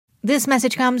This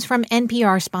message comes from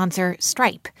NPR sponsor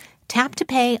Stripe. Tap to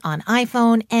pay on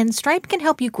iPhone, and Stripe can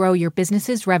help you grow your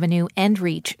business's revenue and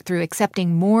reach through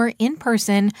accepting more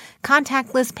in-person,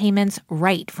 contactless payments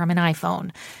right from an iPhone.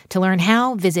 To learn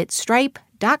how, visit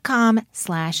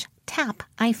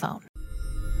stripe.com/tapiphone.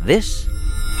 This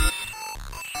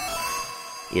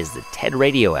is the TED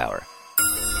Radio Hour.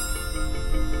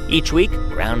 Each week,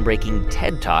 groundbreaking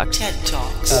TED Talks. TED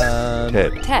Talks.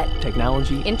 TED.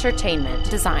 Technology. Entertainment.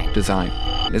 Design.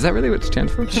 Is that really what it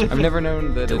stands for? I've never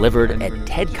known that. Delivered at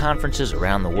TED conferences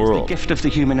around the world. The gift of the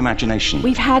human imagination.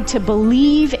 We've had to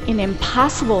believe in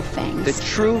impossible things. The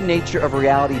true nature of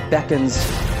reality beckons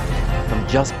from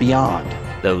just beyond.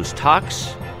 Those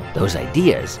talks, those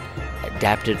ideas,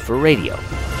 adapted for radio.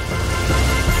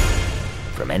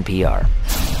 From NPR.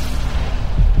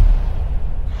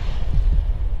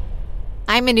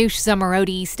 I'm Manoush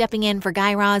Zomorodi, stepping in for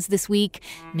Guy Raz this week.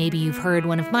 Maybe you've heard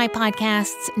one of my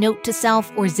podcasts, Note to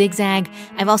Self or Zigzag.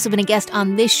 I've also been a guest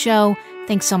on this show.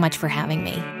 Thanks so much for having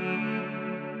me.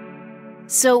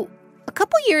 So, a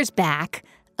couple years back,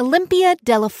 Olympia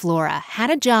De La Flora had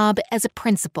a job as a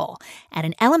principal at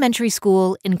an elementary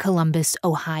school in Columbus,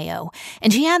 Ohio.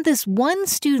 And she had this one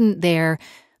student there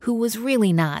who was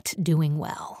really not doing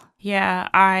well. Yeah,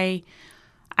 I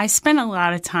spent a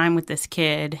lot of time with this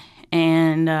kid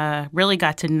and really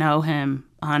got to know him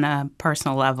on a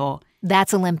personal level.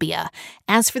 That's Olympia.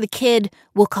 As for the kid,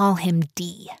 we'll call him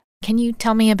D. Can you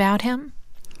tell me about him?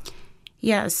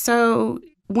 Yeah, so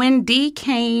when D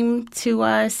came to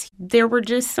us, there were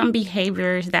just some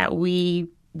behaviors that we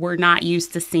were not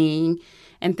used to seeing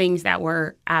and things that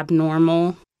were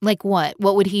abnormal. Like what?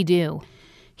 What would he do?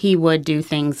 He would do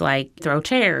things like throw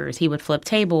chairs. He would flip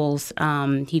tables.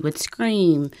 He would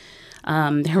scream.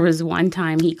 There was one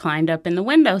time he climbed up in the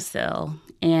windowsill.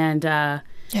 And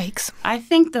yikes. I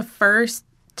think the first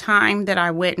time that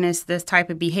I witnessed this type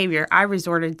of behavior, I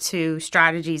resorted to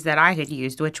strategies that I had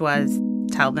used, which was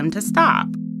tell them to stop.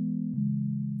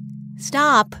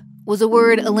 Stop was a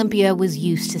word Olympia was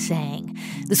used to saying.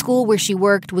 The school where she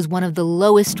worked was one of the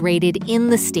lowest rated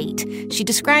in the state. She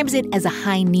describes it as a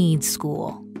high-needs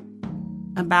school.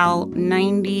 About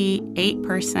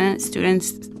 98%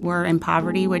 students were in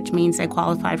poverty, which means they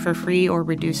qualified for free or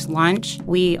reduced lunch.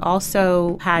 We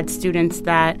also had students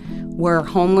that were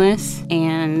homeless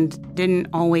and didn't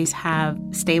always have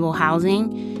stable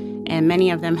housing, and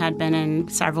many of them had been in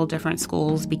several different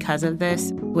schools because of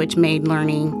this, which made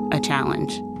learning a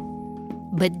challenge.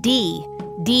 But D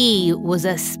was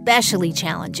especially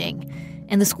challenging.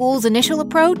 And the school's initial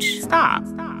approach? Stop.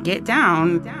 Get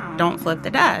down. Don't flip the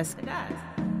desk.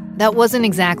 That wasn't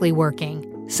exactly working.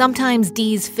 Sometimes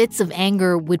Dee's fits of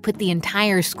anger would put the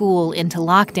entire school into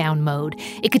lockdown mode.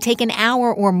 It could take an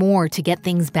hour or more to get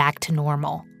things back to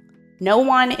normal. No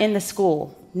one in the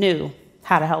school knew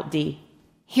how to help Dee.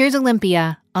 Here's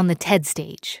Olympia on the TED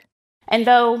stage. And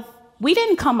though we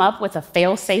didn't come up with a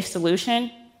fail-safe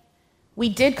solution, we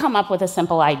did come up with a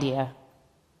simple idea.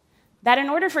 That in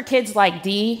order for kids like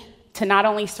Dee to not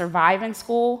only survive in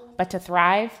school, but to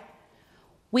thrive,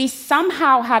 we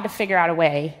somehow had to figure out a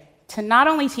way to not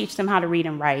only teach them how to read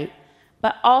and write,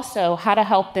 but also how to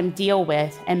help them deal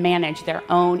with and manage their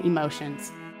own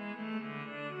emotions.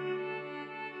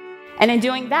 And in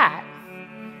doing that,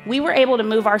 we were able to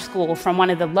move our school from one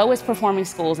of the lowest performing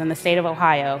schools in the state of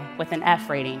Ohio with an F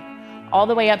rating, all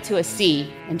the way up to a C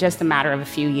in just a matter of a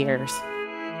few years.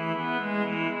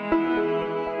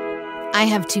 I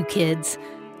have 2 kids.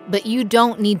 But you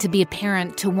don't need to be a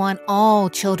parent to want all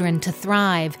children to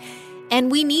thrive.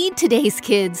 And we need today's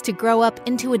kids to grow up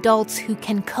into adults who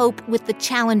can cope with the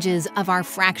challenges of our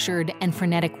fractured and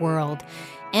frenetic world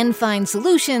and find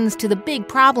solutions to the big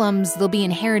problems they'll be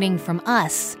inheriting from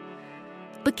us.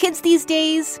 But kids these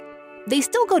days, they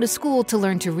still go to school to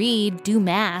learn to read, do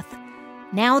math.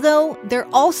 Now, though, they're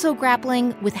also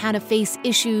grappling with how to face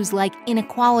issues like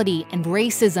inequality and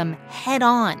racism head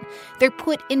on. They're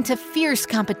put into fierce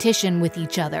competition with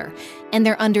each other, and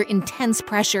they're under intense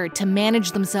pressure to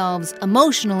manage themselves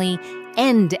emotionally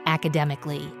and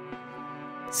academically.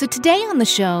 So today on the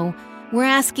show, we're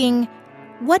asking,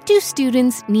 what do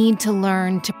students need to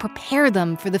learn to prepare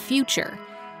them for the future?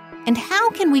 And how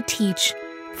can we teach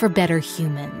for better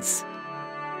humans?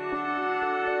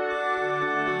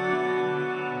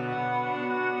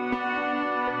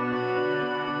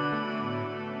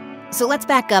 So let's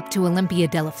back up to Olympia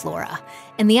De La Flora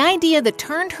and the idea that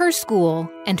turned her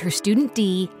school and her student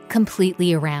Dee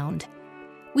completely around.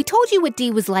 We told you what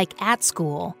Dee was like at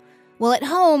school. Well, at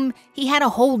home, he had a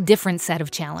whole different set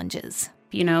of challenges.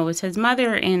 You know, it was his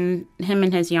mother and him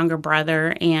and his younger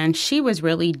brother, and she was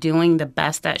really doing the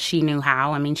best that she knew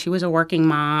how. I mean, she was a working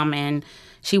mom, and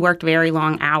she worked very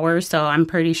long hours, so I'm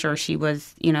pretty sure she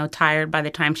was, you know, tired by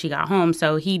the time she got home.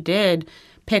 So he did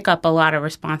pick up a lot of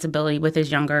responsibility with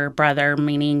his younger brother,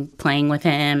 meaning playing with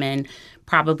him and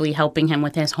probably helping him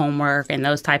with his homework and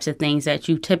those types of things that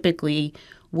you typically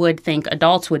would think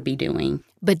adults would be doing.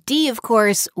 But D, of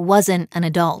course, wasn't an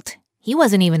adult. He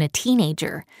wasn't even a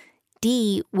teenager.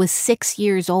 D was 6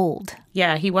 years old.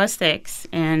 Yeah, he was 6,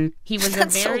 and he was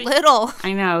That's so little.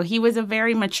 I know. He was a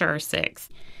very mature 6.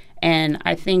 And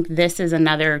I think this is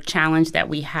another challenge that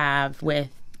we have with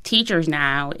teachers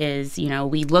now is, you know,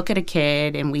 we look at a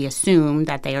kid and we assume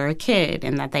that they are a kid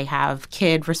and that they have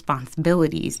kid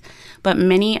responsibilities. But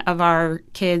many of our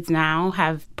kids now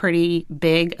have pretty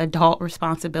big adult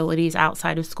responsibilities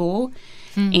outside of school.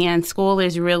 And school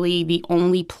is really the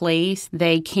only place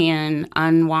they can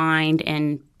unwind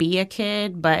and be a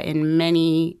kid. But in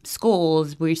many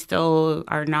schools, we still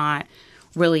are not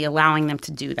really allowing them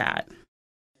to do that.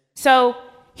 So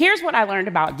here's what I learned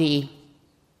about D.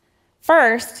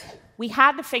 First, we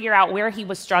had to figure out where he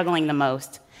was struggling the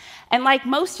most. And like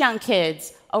most young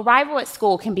kids, arrival at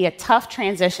school can be a tough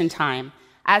transition time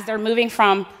as they're moving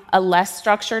from a less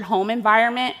structured home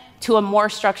environment to a more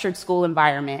structured school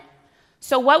environment.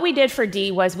 So what we did for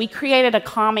D was we created a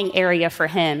calming area for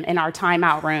him in our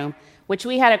timeout room, which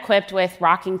we had equipped with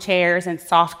rocking chairs and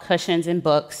soft cushions and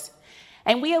books.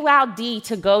 And we allowed D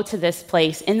to go to this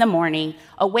place in the morning,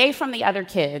 away from the other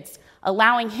kids,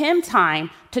 allowing him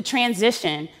time to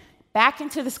transition back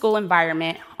into the school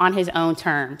environment on his own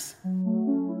terms.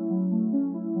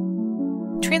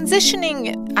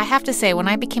 Transitioning, I have to say, when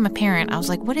I became a parent, I was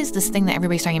like, what is this thing that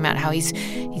everybody's talking about? How he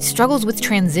struggles with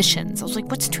transitions. I was like,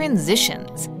 what's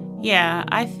transitions? Yeah,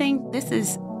 I think this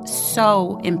is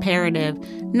so imperative,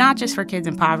 not just for kids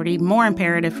in poverty, more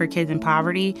imperative for kids in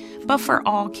poverty, but for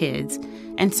all kids.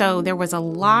 And so there was a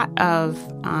lot of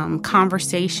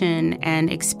conversation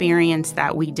and experience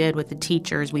that we did with the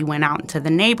teachers. We went out into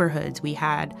the neighborhoods. We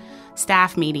had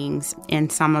staff meetings in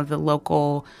some of the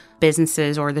local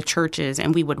businesses or the churches,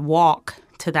 and we would walk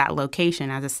to that location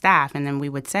as a staff. And then we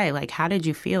would say, like, how did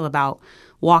you feel about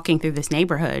walking through this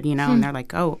neighborhood, you know? And they're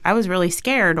like, oh, I was really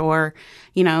scared. Or,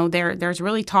 you know, there's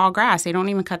really tall grass. They don't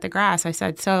even cut the grass. I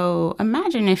said, so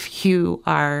imagine if you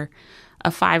are a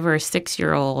 5 or a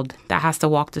 6-year-old that has to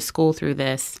walk to school through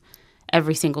this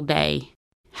every single day.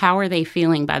 How are they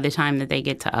feeling by the time that they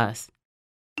get to us?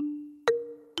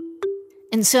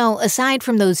 And so, aside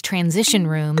from those transition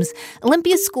rooms,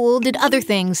 Olympia School did other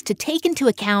things to take into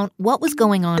account what was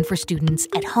going on for students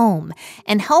at home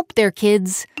and help their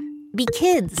kids be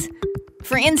kids.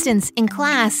 For instance, in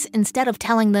class, instead of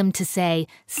telling them to say,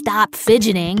 stop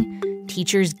fidgeting,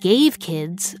 teachers gave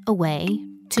kids a way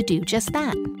to do just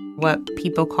that. What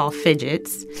people call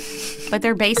fidgets, but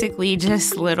they're basically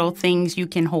just little things you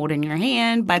can hold in your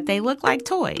hand, but they look like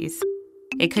toys.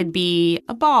 It could be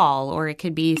a ball, or it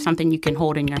could be something you can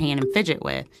hold in your hand and fidget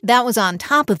with. That was on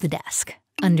top of the desk.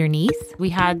 Underneath, we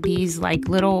had these like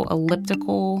little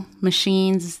elliptical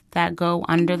machines that go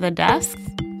under the desk.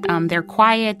 They're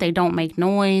quiet, they don't make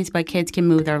noise, but kids can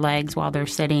move their legs while they're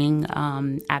sitting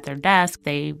at their desk.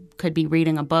 They could be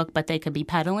reading a book, but they could be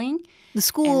pedaling. The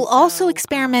school also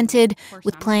experimented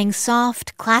with playing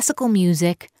soft classical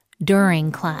music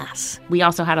during class. We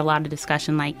also had a lot of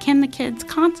discussion like, can the kids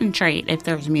concentrate if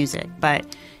there's music? But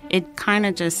it kind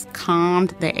of just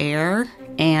calmed the air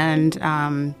and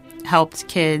helped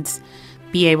kids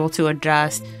be able to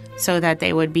adjust so that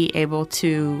they would be able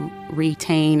to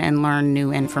retain and learn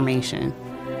new information.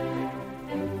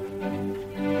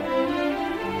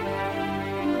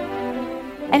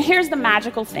 And here's the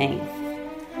magical thing.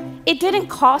 It didn't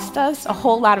cost us a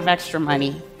whole lot of extra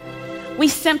money. We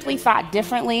simply thought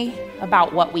differently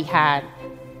about what we had.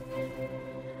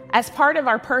 As part of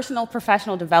our personal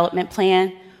professional development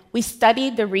plan, we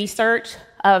studied the research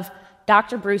of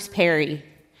Dr. Bruce Perry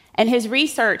and his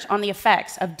research on the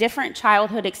effects of different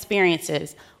childhood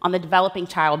experiences on the developing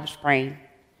child's brain.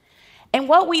 And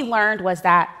what we learned was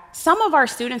that some of our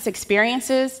students'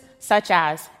 experiences, such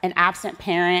as an absent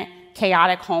parent,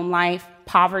 chaotic home life,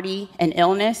 poverty, and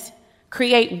illness,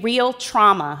 create real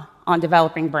trauma on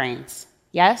developing brains.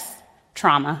 Yes,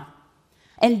 trauma.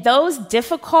 And those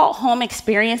difficult home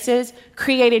experiences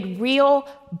created real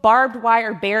barbed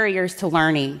wire barriers to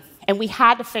learning, and we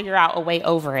had to figure out a way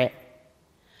over it.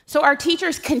 So our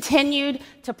teachers continued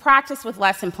to practice with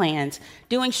lesson plans,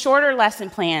 doing shorter lesson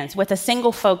plans with a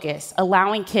single focus,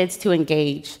 allowing kids to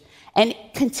engage, and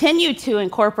continued to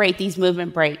incorporate these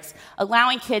movement breaks,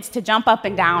 allowing kids to jump up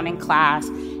and down in class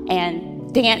and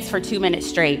dance for 2 minutes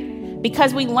straight,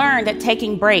 because we learned that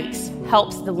taking breaks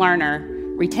helps the learner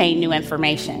retain new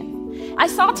information. I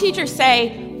saw teachers say,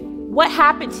 "What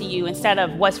happened to you?" instead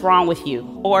of "What's wrong with you?"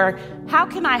 or "How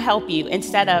can I help you?"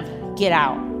 instead of "Get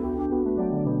out."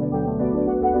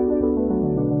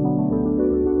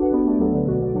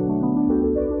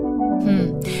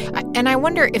 And I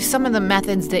wonder if some of the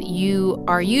methods that you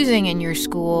are using in your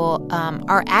school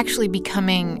are actually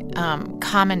becoming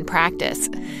common practice.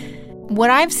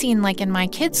 What I've seen, like in my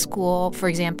kids' school, for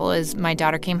example, is my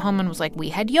daughter came home and was like, "We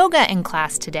had yoga in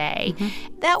class today."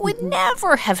 Mm-hmm. That would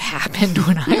never have happened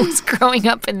when I was growing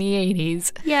up in the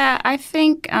 80s. Yeah, I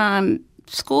think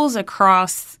schools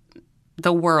across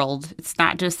the world, it's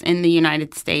not just in the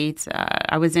United States.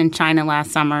 I was in China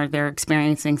last summer. They're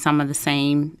experiencing some of the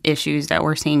same issues that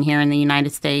we're seeing here in the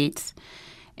United States.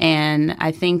 And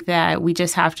I think that we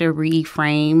just have to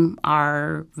reframe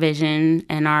our vision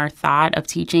and our thought of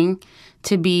teaching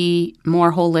to be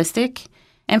more holistic.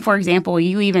 And for example,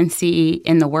 you even see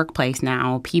in the workplace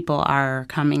now, people are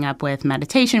coming up with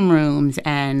meditation rooms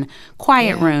and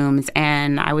quiet rooms.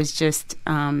 And I was just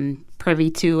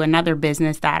privy to another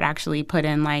business that actually put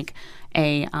in like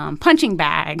a punching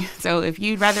bag. So if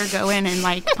you'd rather go in and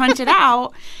like punch it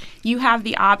out, you have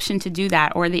the option to do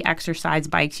that, or the exercise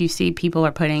bikes. You see people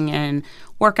are putting in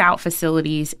workout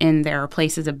facilities in their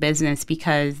places of business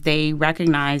because they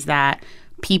recognize that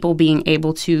people being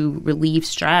able to relieve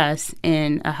stress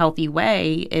in a healthy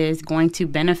way is going to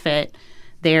benefit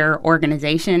their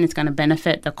organization. It's going to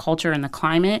benefit the culture and the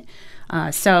climate.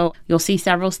 So you'll see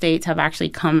several states have actually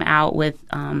come out with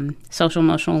social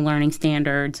emotional learning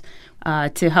standards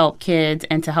to help kids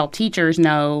and to help teachers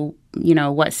know,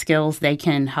 what skills they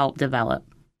can help develop.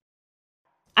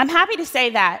 I'm happy to say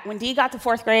that when Dee got to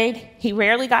 4th grade, he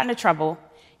rarely got into trouble.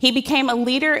 He became a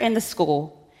leader in the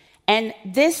school, and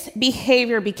this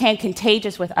behavior became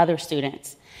contagious with other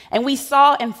students. And we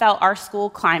saw and felt our school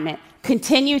climate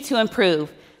continue to improve,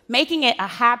 making it a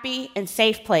happy and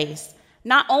safe place,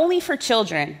 not only for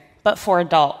children, but for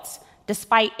adults,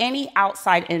 despite any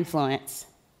outside influence.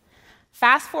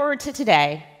 Fast forward to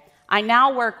today, I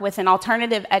now work with an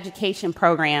alternative education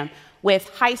program with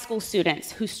high school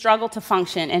students who struggle to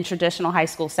function in traditional high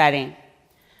school setting.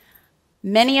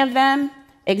 Many of them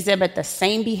exhibit the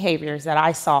same behaviors that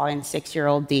I saw in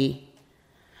 6-year-old Dee.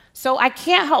 So I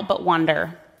can't help but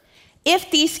wonder, if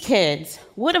these kids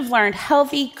would have learned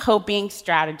healthy coping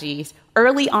strategies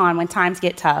early on when times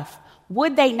get tough,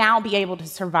 would they now be able to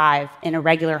survive in a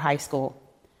regular high school?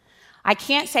 I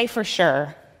can't say for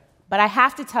sure, but I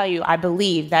have to tell you, I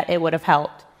believe that it would have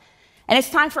helped. And it's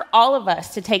time for all of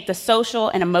us to take the social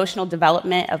and emotional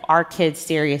development of our kids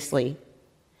seriously.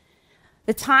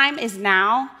 The time is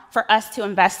now for us to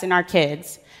invest in our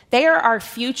kids. They are our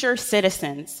future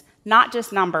citizens, not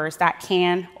just numbers that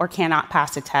can or cannot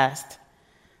pass a test.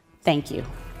 Thank you.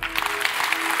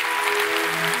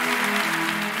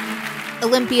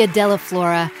 Olympia Della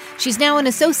Flora. She's now an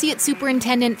associate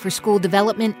superintendent for school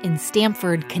development in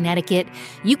Stamford, Connecticut.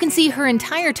 You can see her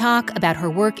entire talk about her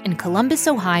work in Columbus,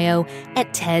 Ohio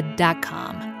at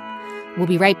TED.com. We'll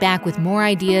be right back with more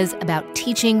ideas about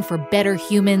teaching for better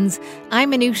humans.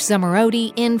 I'm Manoush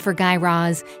Zomorodi, in for Guy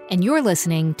Raz, and you're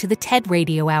listening to the TED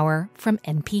Radio Hour from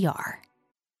NPR.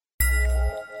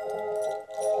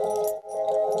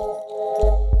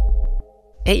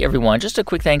 Hey everyone, just a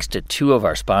quick thanks to two of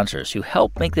our sponsors who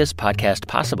help make this podcast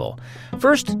possible.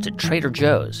 First, to Trader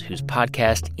Joe's, whose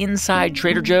podcast Inside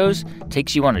Trader Joe's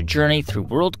takes you on a journey through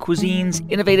world cuisines,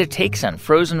 innovative takes on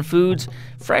frozen foods,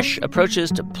 fresh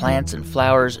approaches to plants and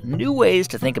flowers, new ways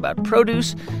to think about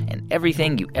produce, and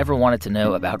everything you ever wanted to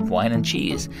know about wine and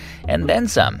cheese. And then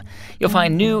some. You'll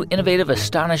find new, innovative,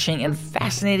 astonishing, and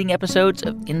fascinating episodes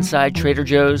of Inside Trader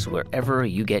Joe's wherever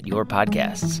you get your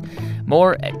podcasts.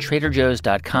 More at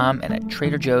TraderJoe's.com and at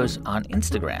Trader Joe's on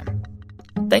Instagram.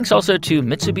 Thanks also to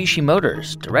Mitsubishi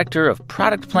Motors. Director of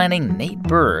Product Planning Nate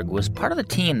Berg was part of the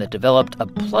team that developed a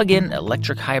plug-in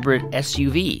electric hybrid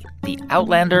SUV, the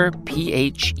Outlander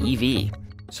PHEV.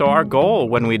 So our goal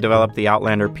when we developed the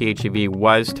Outlander PHEV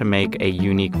was to make a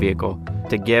unique vehicle,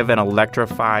 to give an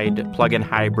electrified plug-in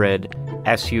hybrid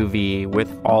SUV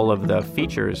with all of the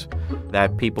features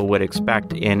that people would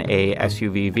expect in a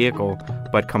SUV vehicle,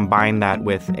 but combine that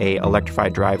with a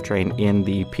electrified drivetrain in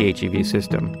the PHEV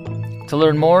system. To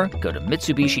learn more, go to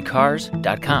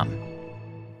MitsubishiCars.com.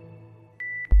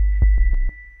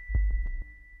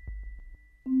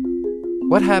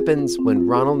 What happens when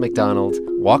Ronald McDonald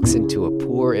walks into a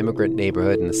poor immigrant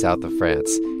neighborhood in the south of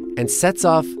France and sets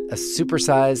off a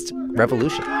supersized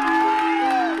revolution?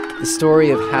 The story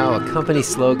of how a company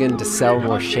slogan to sell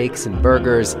more shakes and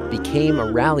burgers became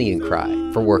a rallying cry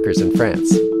for workers in France.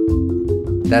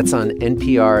 That's on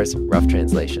NPR's Rough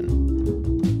Translation.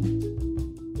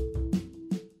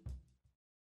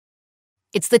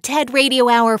 It's the TED Radio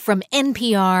Hour from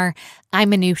NPR.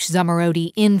 I'm Manoush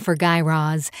Zomorodi in for Guy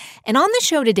Raz. And on the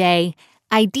show today,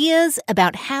 ideas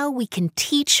about how we can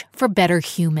teach for better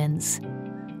humans.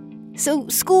 So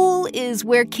school is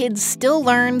where kids still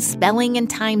learn spelling and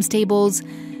times tables.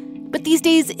 But these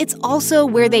days, it's also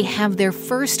where they have their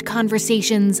first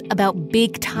conversations about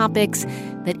big topics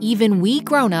that even we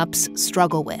grown-ups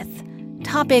struggle with.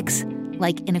 Topics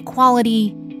like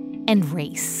inequality and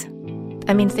race.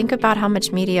 I mean, think about how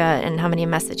much media and how many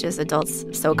messages adults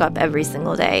soak up every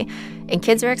single day. And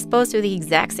kids are exposed to the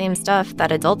exact same stuff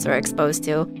that adults are exposed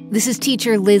to. This is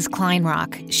teacher Liz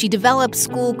Kleinrock. She developed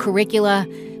school curricula.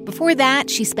 Before that,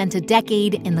 she spent a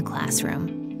decade in the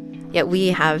classroom. Yet we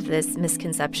have this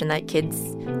misconception that kids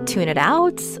tune it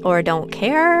out or don't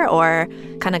care or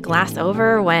kind of glass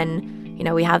over when,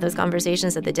 we have those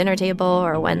conversations at the dinner table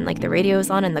or when, the radio's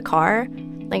on in the car.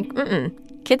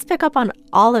 Kids pick up on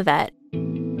all of that.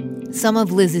 Some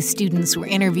of Liz's students were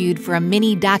interviewed for a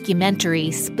mini documentary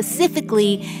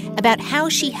specifically about how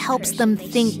she helps them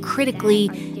think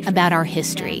critically about our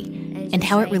history and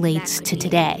how it relates to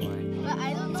today.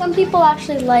 Some people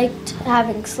actually liked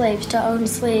having slaves, to own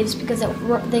slaves, because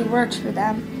they worked for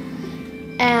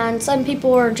them. And some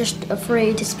people were just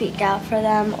afraid to speak out for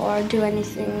them or do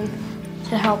anything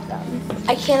to help them.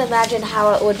 I can't imagine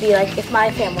how it would be like if my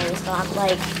family was gone.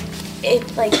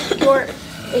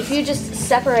 If you just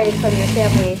separated from your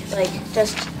family,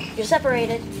 you're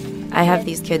separated. I have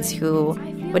these kids who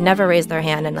would never raise their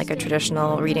hand in a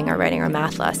traditional reading or writing or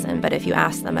math lesson, but if you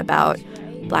ask them about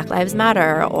Black Lives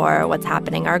Matter or what's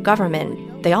happening in our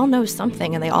government, they all know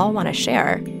something and they all want to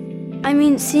share. I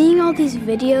mean, seeing all these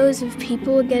videos of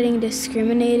people getting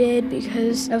discriminated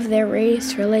because of their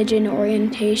race, religion,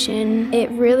 orientation, it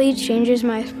really changes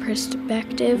my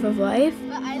perspective of life.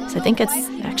 So I think it's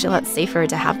actually a lot safer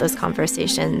to have those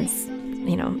conversations,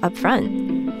 up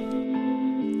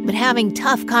front. But having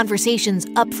tough conversations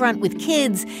up front with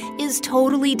kids is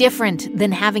totally different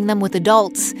than having them with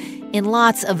adults in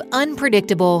lots of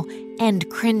unpredictable and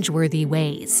cringeworthy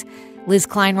ways. Liz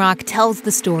Kleinrock tells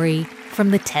the story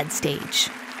from the TED stage.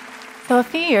 So a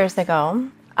few years ago,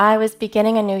 I was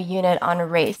beginning a new unit on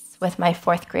race with my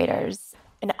fourth graders.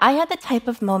 And I had the type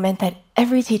of moment that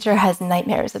every teacher has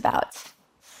nightmares about.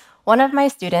 One of my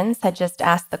students had just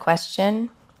asked the question,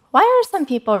 why are some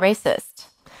people racist?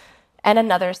 And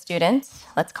another student,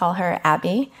 let's call her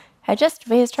Abby, had just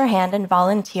raised her hand and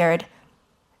volunteered,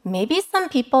 maybe some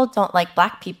people don't like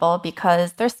Black people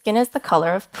because their skin is the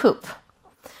color of poop.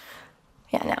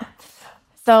 Yeah, no.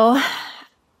 So,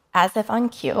 as if on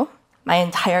cue, my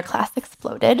entire class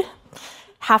exploded.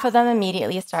 Half of them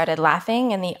immediately started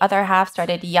laughing, and the other half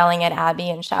started yelling at Abby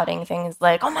and shouting things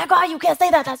like, oh my God, you can't say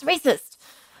that, that's racist.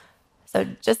 So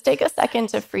just take a second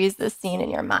to freeze this scene in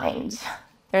your mind.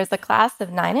 There's a class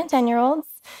of 9 and 10-year-olds,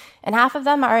 and half of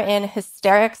them are in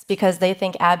hysterics because they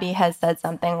think Abby has said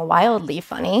something wildly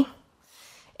funny,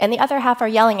 and the other half are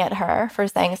yelling at her for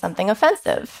saying something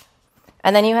offensive.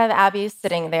 And then you have Abby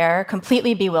sitting there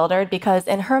completely bewildered because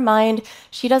in her mind,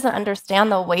 she doesn't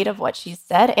understand the weight of what she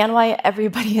said and why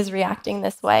everybody is reacting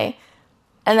this way.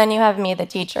 And then you have me, the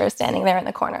teacher, standing there in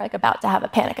the corner, about to have a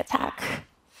panic attack.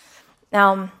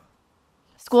 Now,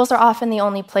 schools are often the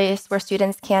only place where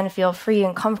students can feel free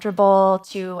and comfortable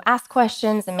to ask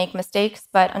questions and make mistakes,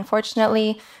 but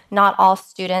unfortunately, not all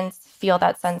students feel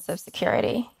that sense of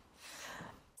security.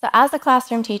 So as a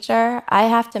classroom teacher, I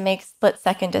have to make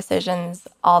split-second decisions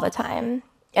all the time.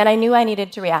 And I knew I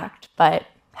needed to react, but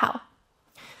how?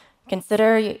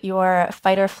 Consider your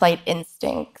fight or flight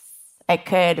instincts. I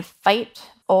could fight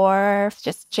or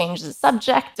just change the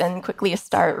subject and quickly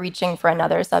start reaching for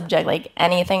another subject,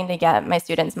 anything to get my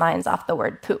students' minds off the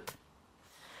word poop.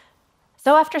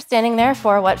 So after standing there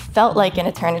for what felt like an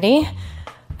eternity,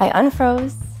 I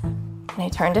unfroze and I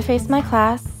turned to face my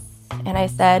class and I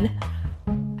said,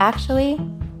 actually,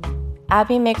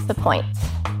 Abby makes the point.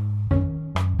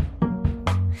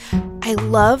 I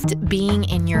loved being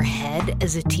in your head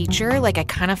as a teacher. I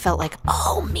kind of felt like,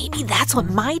 oh, maybe that's what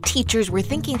my teachers were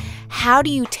thinking. How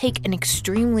do you take an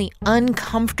extremely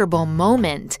uncomfortable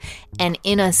moment and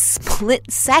in a split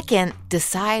second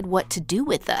decide what to do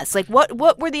with us?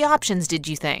 What were the options, did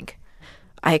you think?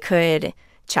 I could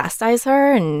chastise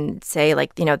her and say,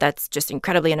 that's just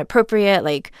incredibly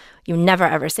inappropriate. You never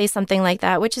ever say something like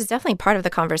that, which is definitely part of the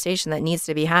conversation that needs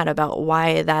to be had about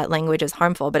why that language is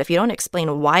harmful. But if you don't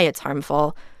explain why it's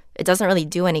harmful, it doesn't really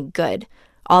do any good.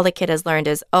 all the kid has learned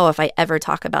is, oh, if I ever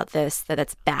talk about this, that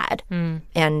it's bad.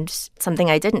 And something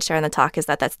I didn't share in the talk is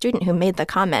that student who made the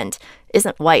comment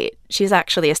isn't white. She's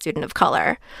actually a student of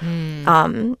color.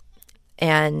 And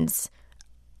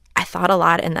I thought a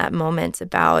lot in that moment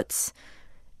about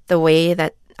the way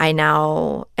that I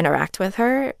now interact with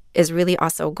her is really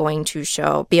also going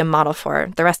to be a model for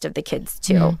the rest of the kids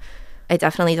too. I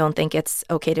definitely don't think it's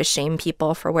okay to shame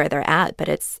people for where they're at, but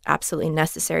it's absolutely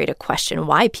necessary to question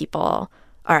why people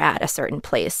are at a certain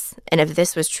place. And if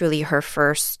this was truly her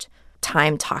first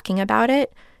time talking about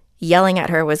it, yelling at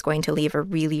her was going to leave a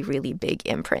really, really big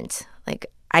imprint. Like,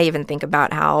 I even think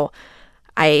about how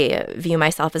I view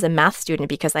myself as a math student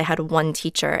because I had one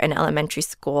teacher in elementary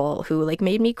school who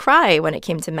made me cry when it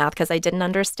came to math because I didn't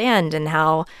understand, and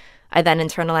how I then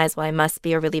internalized, well, I must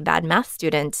be a really bad math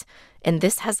student. And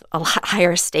this has a lot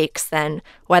higher stakes than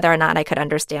whether or not I could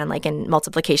understand, a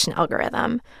multiplication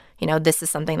algorithm. This is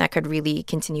something that could really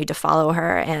continue to follow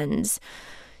her and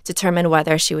determine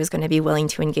whether she was going to be willing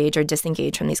to engage or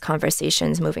disengage from these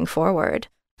conversations moving forward.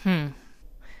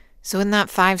 So in that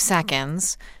 5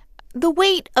 seconds, the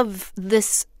weight of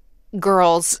this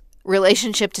girl's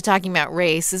relationship to talking about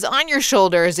race is on your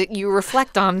shoulders. You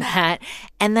reflect on that.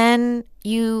 And then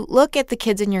you look at the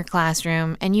kids in your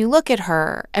classroom and you look at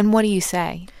her, and what do you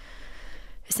say?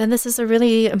 I said this is a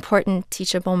really important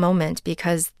teachable moment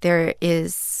because there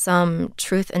is some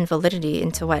truth and validity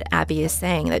into what Abby is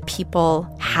saying, that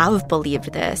people have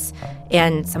believed this,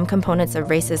 and some components of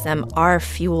racism are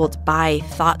fueled by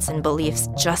thoughts and beliefs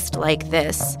just like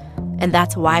this, and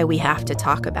that's why we have to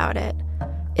talk about it.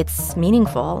 It's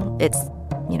meaningful, it's,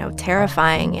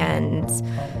 terrifying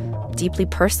and deeply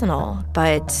personal,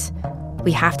 but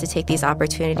we have to take these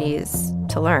opportunities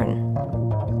to learn.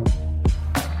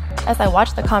 As I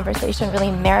watched the conversation really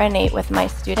marinate with my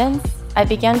students, I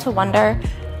began to wonder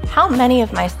how many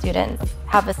of my students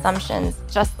have assumptions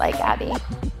just like Abby,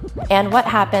 and what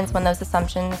happens when those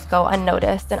assumptions go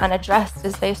unnoticed and unaddressed,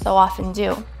 as they so often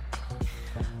do.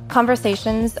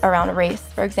 Conversations around race,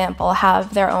 for example,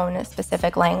 have their own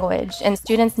specific language, and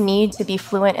students need to be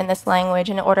fluent in this language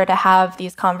in order to have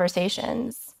these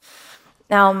conversations.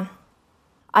 Now,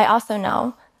 I also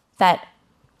know that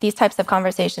these types of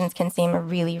conversations can seem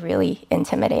really, really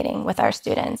intimidating with our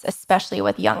students, especially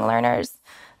with young learners.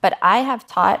 But I have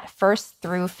taught 1st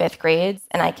through 5th grades,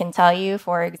 and I can tell you,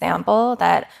 for example,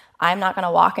 that I'm not going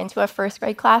to walk into a 1st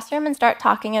grade classroom and start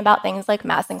talking about things like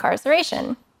mass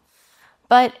incarceration.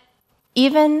 But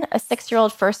even a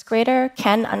 6-year-old 1st grader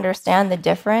can understand the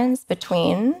difference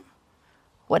between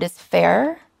what is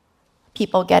fair,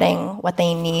 people getting what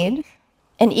they need,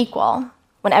 and equal,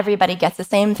 when everybody gets the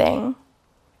same thing,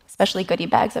 especially goodie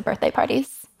bags at birthday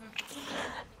parties.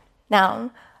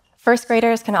 Now, 1st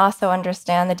graders can also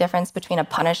understand the difference between a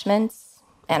punishment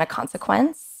and a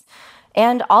consequence.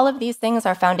 And all of these things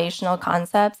are foundational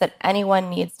concepts that anyone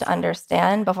needs to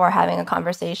understand before having a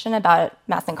conversation about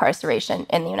mass incarceration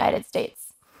in the United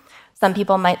States. Some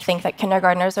people might think that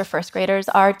kindergartners or 1st graders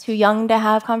are too young to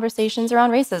have conversations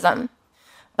around racism.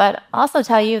 But I'll also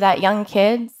tell you that young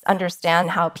kids understand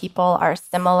how people are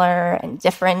similar and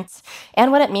different, and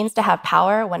what it means to have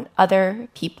power when other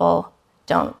people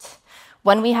don't.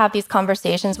 When we have these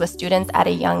conversations with students at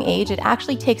a young age, it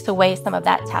actually takes away some of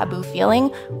that taboo feeling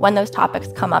when those topics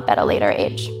come up at a later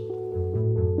age.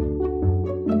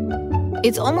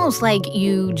 It's almost like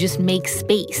you just make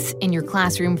space in your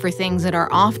classroom for things that are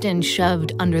often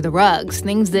shoved under the rugs,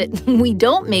 things that we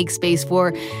don't make space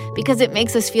for because it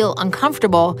makes us feel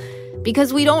uncomfortable,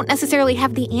 because we don't necessarily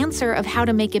have the answer of how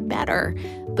to make it better.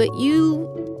 But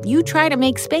you try to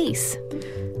make space.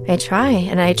 I try,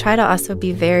 and I try to also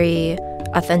be very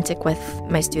authentic with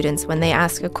my students when they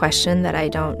ask a question that I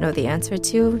don't know the answer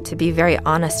to be very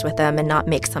honest with them and not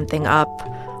make something up,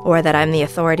 or that I'm the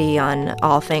authority on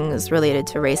all things related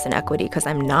to race and equity, because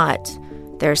I'm not.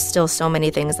 There's still so many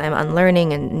things I'm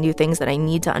unlearning and new things that I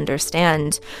need to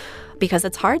understand, because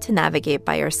it's hard to navigate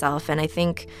by yourself. And I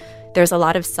think there's a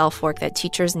lot of self-work that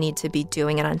teachers need to be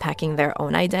doing and unpacking their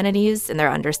own identities and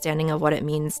their understanding of what it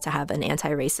means to have an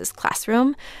anti-racist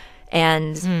classroom.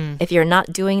 And if you're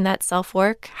not doing that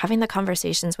self-work, having the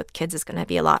conversations with kids is going to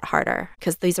be a lot harder,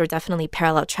 because these are definitely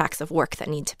parallel tracks of work that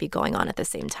need to be going on at the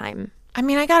same time. I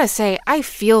mean, I gotta say, I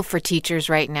feel for teachers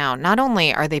right now. Not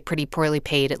only are they pretty poorly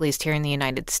paid, at least here in the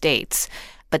United States,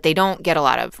 but they don't get a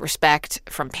lot of respect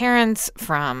from parents,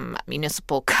 from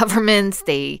municipal governments.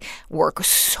 They work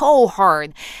so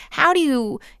hard. How do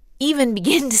you even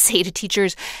begin to say to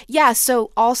teachers, yeah,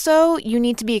 so also you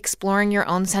need to be exploring your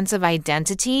own sense of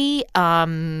identity.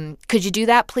 Could you do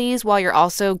that, please, while you're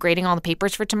also grading all the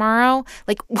papers for tomorrow?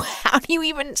 Like, how do you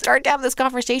even start to have this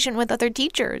conversation with other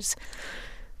teachers?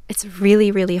 It's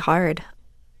really, really hard.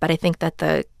 But I think that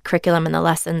the curriculum and the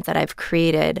lessons that I've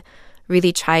created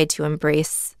really try to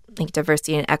embrace like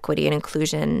diversity and equity and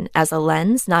inclusion as a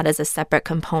lens, not as a separate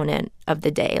component of the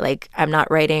day. Like, I'm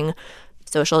not writing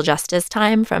social justice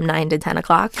time from 9 to 10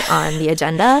 o'clock on the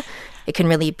agenda. It can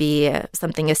really be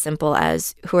something as simple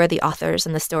as who are the authors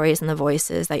and the stories and the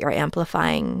voices that you're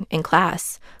amplifying in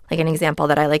class. Like, an example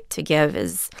that I like to give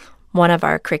is one of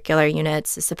our curricular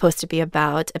units is supposed to be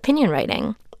about opinion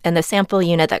writing. And the sample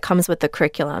unit that comes with the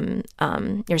curriculum,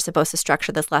 you're supposed to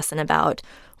structure this lesson about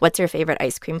what's your favorite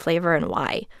ice cream flavor and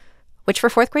why. Which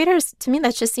for fourth graders, to me,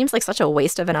 that just seems like such a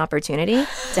waste of an opportunity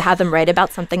to have them write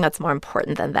about something that's more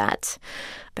important than that.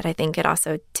 But I think it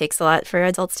also takes a lot for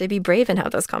adults to be brave and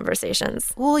have those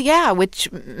conversations. Well, yeah,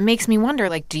 which makes me wonder,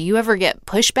 like, do you ever get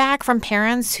pushback from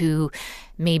parents who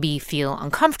maybe feel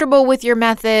uncomfortable with your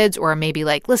methods, or maybe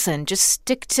like, listen, just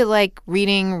stick to like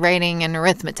reading, writing, and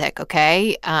arithmetic,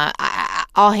 okay?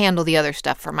 I'll handle the other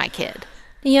stuff for my kid.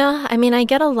 Yeah, I mean, I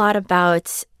get a lot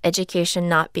about education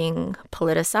not being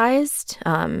politicized.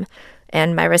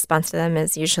 And my response to them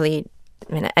is usually,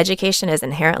 I mean, education is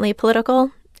inherently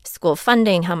political. School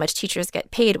funding, how much teachers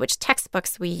get paid, which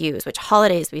textbooks we use, which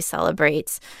holidays we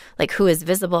celebrate, like who is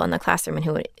visible in the classroom and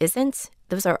who isn't.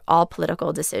 Those are all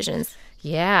political decisions.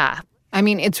 Yeah. I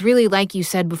mean, it's really like you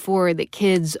said before that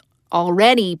kids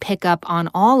already pick up on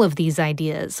all of these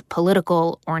ideas,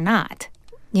 political or not.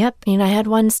 Yep. I mean, I had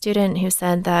one student who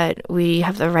said that we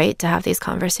have the right to have these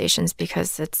conversations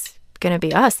because it's going to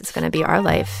be us. It's going to be our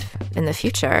life in the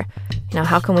future. You know,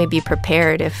 how can we be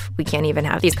prepared if we can't even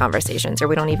have these conversations or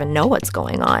we don't even know what's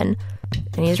going on?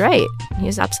 And he's right.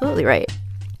 He's absolutely right.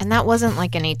 And that wasn't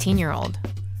like an 18-year-old.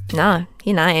 Nah,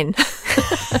 he's 9.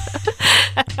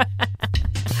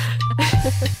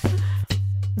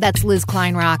 That's Liz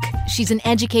Kleinrock. She's an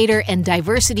educator and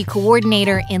diversity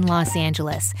coordinator in Los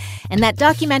Angeles. And that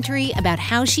documentary about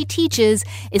how she teaches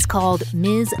is called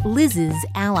Ms. Liz's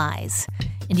Allies.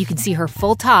 And you can see her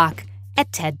full talk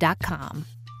at TED.com.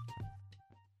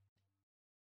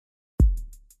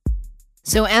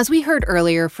 So as we heard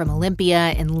earlier from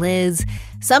Olympia and Liz,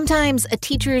 sometimes a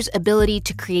teacher's ability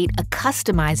to create a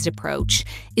customized approach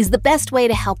is the best way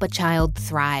to help a child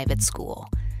thrive at school.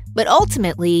 But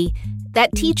ultimately,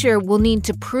 that teacher will need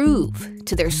to prove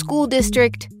to their school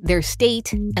district, their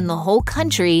state, and the whole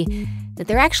country that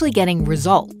they're actually getting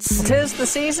results. 'Tis the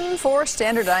season for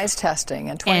standardized testing.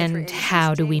 And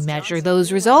how do we measure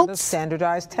those results?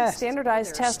 Standardized tests.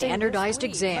 Standardized testing. Standardized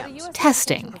exams.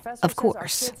 Testing, of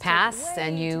course. Pass,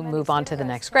 and you move on to the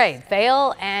next grade.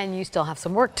 Fail, and you still have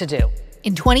some work to do.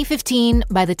 In 2015,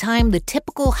 by the time the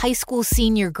typical high school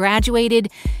senior graduated,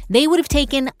 they would have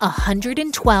taken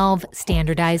 112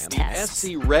 standardized tests.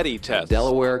 SC Ready test.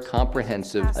 Delaware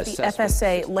Comprehensive Assessment. The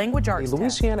FSA Language Arts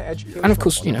Louisiana Education. And of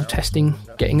course, you know, testing,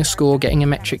 getting a score, getting a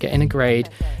metric, getting a grade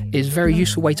is a very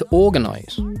useful way to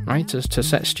organize, right? To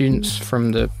set students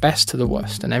from the best to the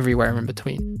worst and everywhere in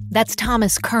between. That's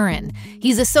Thomas Curran.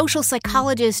 He's a social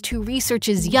psychologist who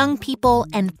researches young people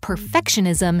and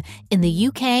perfectionism in the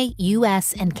UK, US,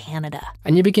 and Canada.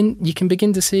 And you can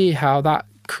begin to see how that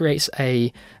creates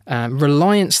a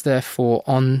reliance, therefore,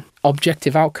 on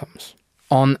objective outcomes,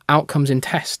 on outcomes in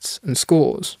tests and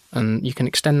scores. And you can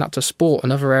extend that to sport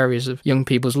and other areas of young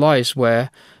people's lives where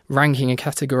ranking and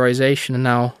categorization are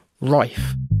now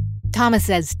rife. Thomas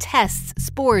says tests,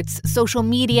 sports, social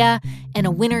media, and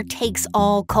a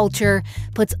winner-takes-all culture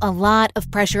puts a lot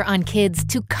of pressure on kids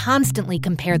to constantly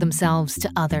compare themselves to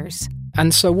others.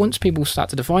 And so once people start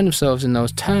to define themselves in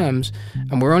those terms,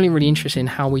 and we're only really interested in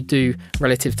how we do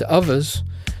relative to others,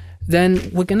 then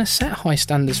we're going to set high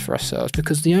standards for ourselves,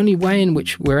 because the only way in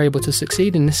which we're able to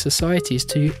succeed in this society is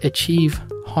to achieve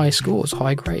high scores,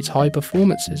 high grades, high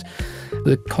performances.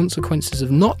 The consequences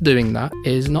of not doing that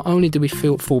is not only do we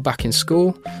fall back in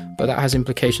school, but that has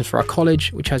implications for our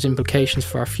college, which has implications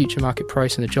for our future market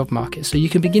price in the job market. So you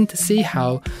can begin to see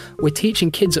how we're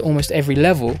teaching kids at almost every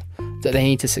level that they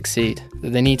need to succeed, that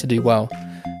they need to do well.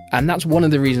 And that's one of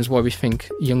the reasons why we think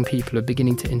young people are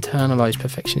beginning to internalize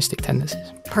perfectionistic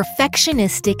tendencies.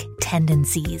 Perfectionistic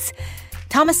tendencies.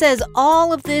 Thomas says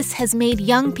all of this has made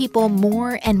young people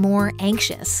more and more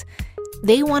anxious.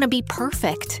 They want to be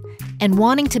perfect. And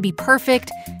wanting to be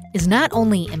perfect is not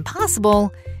only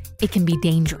impossible, it can be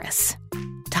dangerous.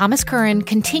 Thomas Curran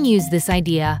continues this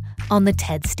idea on the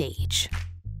TED stage.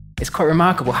 It's quite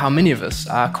remarkable how many of us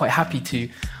are quite happy to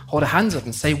hold our hands up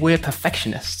and say we're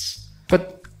perfectionists.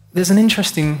 But there's an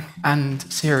interesting and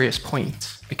serious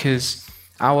point, because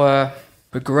our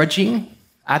begrudging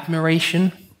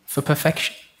admiration for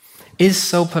perfection is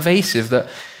so pervasive that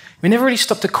we never really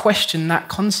stop to question that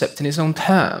concept in its own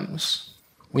terms.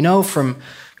 We know from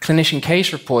clinician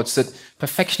case reports that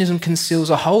perfectionism conceals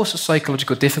a host of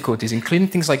psychological difficulties, including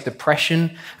things like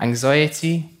depression,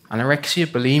 anxiety, anorexia,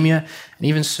 bulimia, and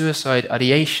even suicide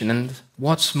ideation. And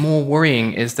what's more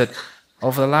worrying is that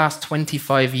over the last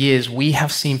 25 years, we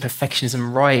have seen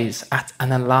perfectionism rise at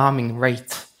an alarming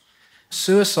rate.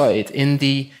 Suicide in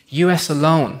the US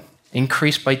alone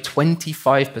increased by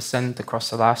 25% across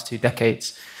the last 2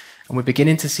 decades. And we're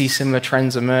beginning to see similar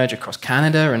trends emerge across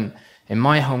Canada and in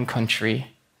my home country,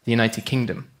 the United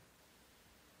Kingdom.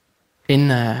 In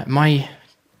my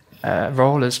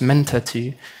role as mentor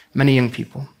to many young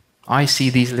people, I see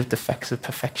these lived effects of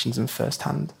perfectionism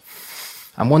firsthand.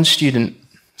 And one student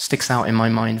sticks out in my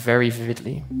mind very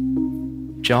vividly.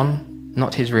 John,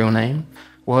 not his real name,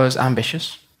 was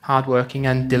ambitious, hardworking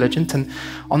and diligent, and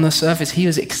on the surface he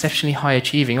was exceptionally high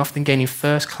achieving, often gaining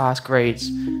first-class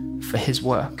grades for his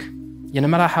work. Yet no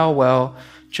matter how well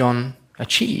John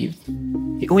achieved,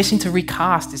 he always seemed to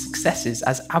recast his successes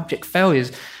as abject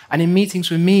failures, and in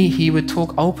meetings with me he would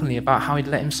talk openly about how he'd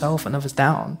let himself and others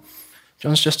down.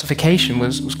 John's justification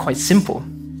was quite simple.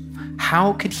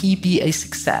 How could he be a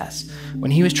success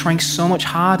when he was trying so much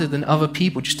harder than other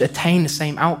people just to attain the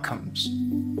same outcomes?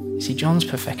 You see, John's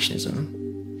perfectionism,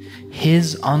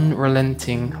 his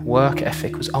unrelenting work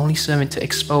ethic, was only serving to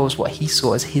expose what he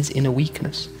saw as his inner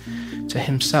weakness to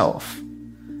himself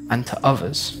and to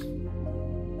others.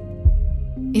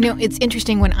 You know, it's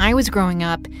interesting. When I was growing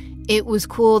up, it was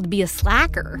cool to be a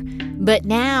slacker. But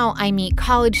now I meet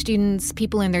college students,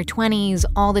 people in their 20s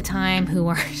all the time who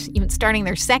are even starting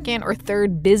their second or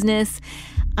third business.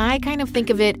 I kind of think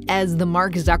of it as the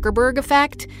Mark Zuckerberg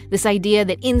effect, this idea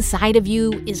that inside of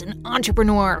you is an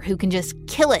entrepreneur who can just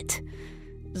kill it.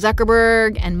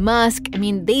 Zuckerberg and Musk, I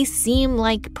mean, they seem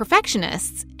like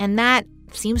perfectionists, and that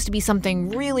seems to be something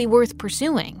really worth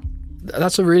pursuing.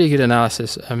 That's a really good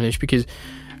analysis, Manish, because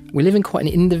we live in quite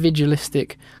an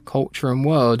individualistic culture and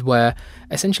world where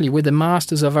essentially we're the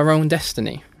masters of our own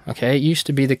destiny. Okay, it used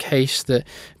to be the case that,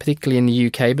 particularly in the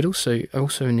UK, but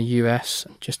also in the US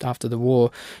just after the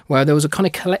war, where there was a kind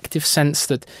of collective sense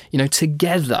that, you know,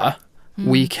 together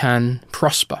we can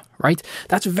prosper, right?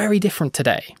 That's very different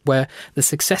today, where the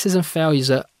successes and failures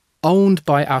are owned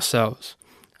by ourselves,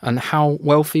 and how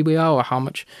wealthy we are or how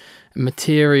much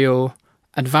material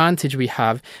advantage we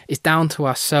have is down to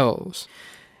ourselves.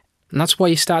 And that's why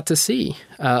you start to see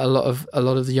a lot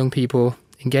of the young people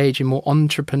engage in more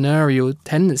entrepreneurial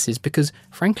tendencies, because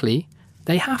frankly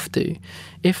they have to.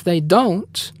 If they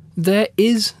don't, there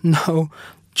is no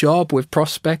job with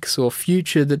prospects or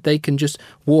future that they can just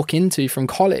walk into from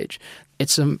college.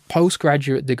 It's a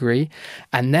postgraduate degree,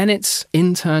 and then it's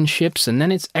internships, and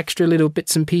then it's extra little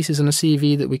bits and pieces on a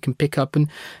CV that we can pick up. And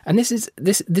this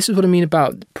is what I mean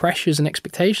about pressures and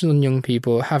expectations on young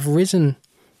people have risen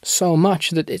so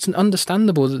much that it's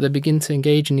understandable that they begin to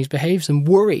engage in these behaviours and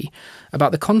worry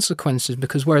about the consequences,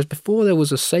 because whereas before there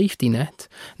was a safety net,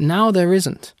 now there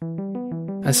isn't.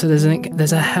 And so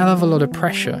there's a hell of a lot of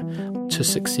pressure to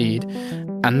succeed,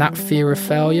 and that fear of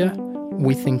failure,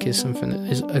 we think, is something that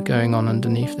is going on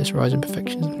underneath this rise in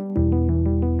perfectionism.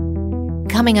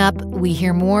 Coming up, we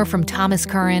hear more from Thomas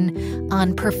Curran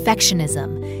on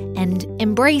perfectionism and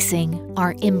embracing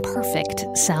our imperfect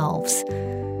selves.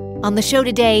 On the show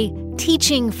today,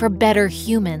 Teaching for Better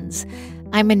Humans.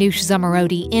 I'm Manoush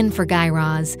Zomorodi in for Guy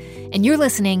Raz, and you're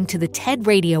listening to the TED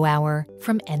Radio Hour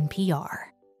from NPR.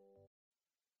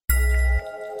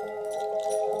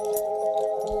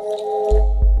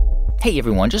 Hey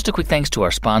everyone, just a quick thanks to our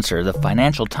sponsor, the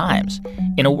Financial Times.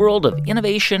 In a world of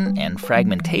innovation and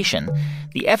fragmentation,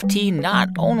 the FT not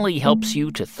only helps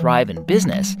you to thrive in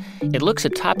business, it looks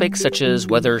at topics such as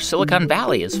whether Silicon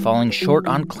Valley is falling short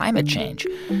on climate change,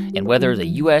 and whether the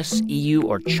US, EU,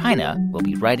 or China will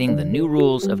be writing the new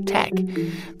rules of tech.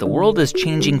 The world is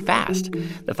changing fast.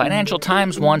 The Financial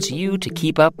Times wants you to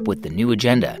keep up with the new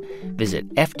agenda. Visit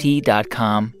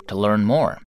FT.com to learn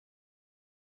more.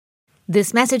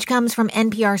 This message comes from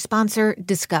NPR sponsor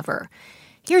Discover.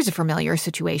 Here's a familiar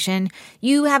situation.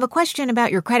 You have a question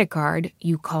about your credit card.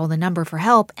 You call the number for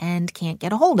help and can't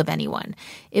get a hold of anyone.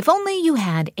 If only you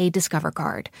had a Discover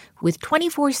card. With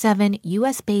 24/7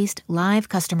 U.S.-based live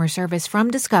customer service from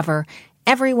Discover,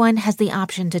 everyone has the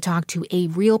option to talk to a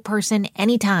real person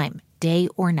anytime, day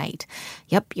or night.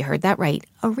 Yep, you heard that right,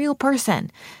 a real person.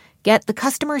 Get the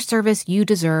customer service you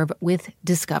deserve with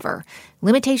Discover.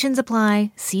 Limitations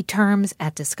apply. See terms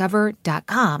at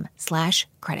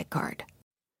discover.com/creditcard.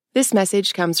 This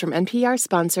message comes from NPR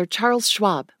sponsor Charles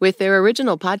Schwab with their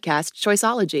original podcast,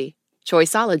 Choiceology.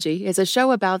 Choiceology is a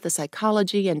show about the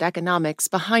psychology and economics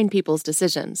behind people's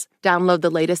decisions. Download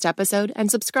the latest episode and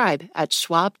subscribe at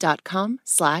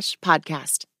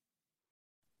schwab.com/podcast.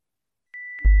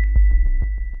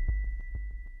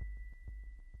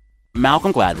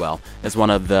 Malcolm Gladwell is one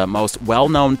of the most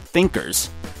well-known thinkers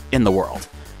in the world.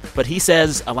 But he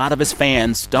says a lot of his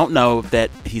fans don't know that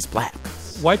he's black.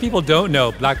 White people don't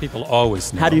know. Black people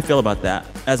always know. How do you feel about that?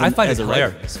 I find it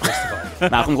hilarious, first of all.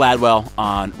 Malcolm Gladwell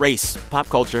on race, pop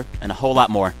culture, and a whole lot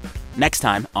more. Next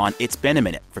time on It's Been a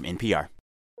Minute from NPR.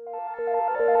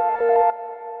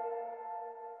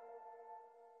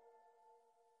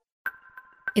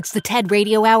 It's the TED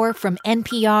Radio Hour from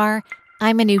NPR.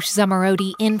 I'm Manoush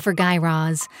Zomorodi in for Guy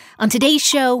Raz. On today's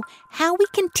show, how we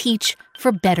can teach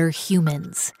for better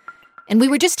humans. And we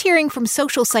were just hearing from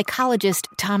social psychologist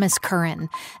Thomas Curran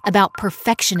about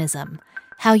perfectionism,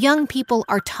 how young people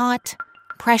are taught,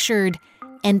 pressured,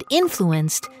 and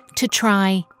influenced to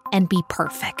try and be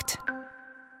perfect.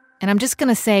 And I'm just going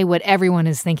to say what everyone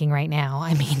is thinking right now.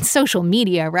 I mean, social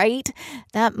media, right?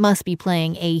 That must be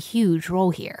playing a huge role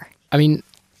here. I mean,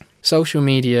 social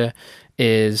media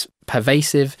is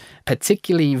pervasive,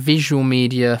 particularly visual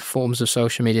media forms of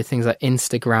social media, things like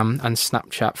Instagram and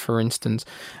Snapchat, for instance,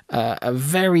 are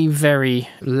very, very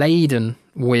laden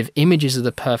with images of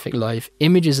the perfect life,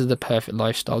 images of the perfect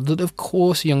lifestyle that, of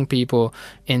course, young people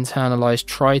internalize,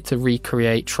 try to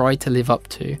recreate, try to live up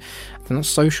to. And that's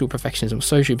social perfectionism,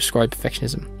 socially prescribed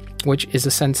perfectionism, which is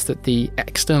the sense that the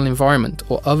external environment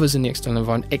or others in the external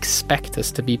environment expect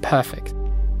us to be perfect.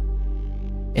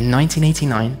 In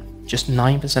 1989, just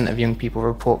 9% of young people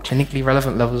report clinically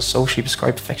relevant levels of socially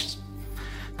prescribed perfectionism.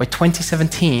 By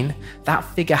 2017, that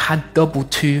figure had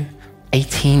doubled to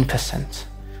 18%.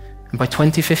 And by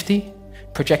 2050,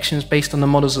 projections based on the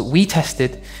models that we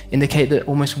tested indicate that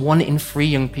almost 1 in 3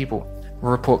 young people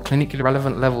will report clinically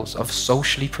relevant levels of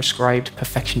socially prescribed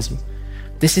perfectionism.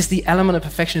 This is the element of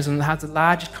perfectionism that has the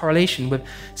largest correlation with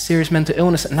serious mental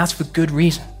illness, and that's for good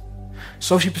reason.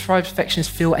 Socially prescribed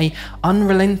perfectionists feel an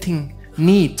unrelenting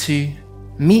need to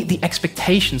meet the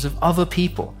expectations of other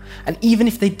people. And even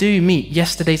if they do meet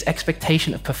yesterday's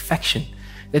expectation of perfection,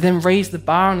 they then raise the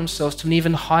bar on themselves to an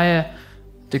even higher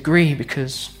degree,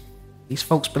 because these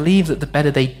folks believe that the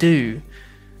better they do,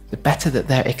 the better that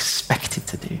they're expected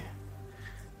to do.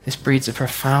 This breeds a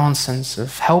profound sense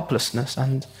of helplessness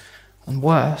and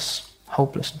worse,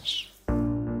 hopelessness.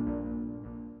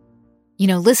 You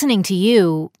know, listening to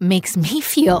you makes me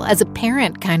feel, as a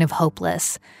parent, kind of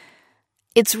hopeless.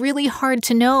 It's really hard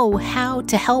to know how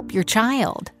to help your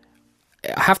child.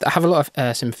 I have a lot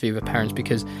of sympathy with parents,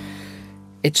 because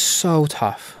it's so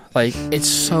tough. Like, it's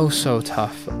so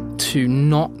tough to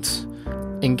not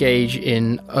engage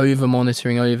in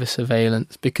over-monitoring,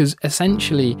 over-surveillance, because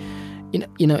essentially,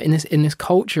 you know, in this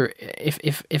culture,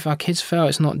 if our kids fail,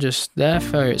 it's not just their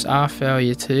failure, it's our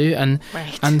failure too. And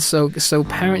right. And so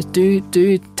parents do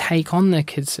take on their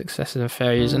kids' successes and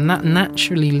failures, and that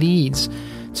naturally leads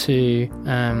to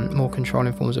more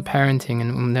controlling forms of parenting,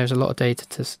 and there's a lot of data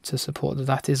to support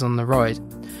that is on the rise.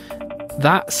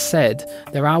 That said,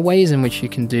 there are ways in which you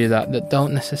can do that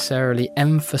don't necessarily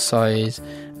emphasize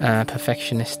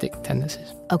perfectionistic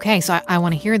tendencies. Okay, so I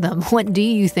want to hear them. What do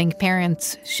you think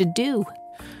parents should do?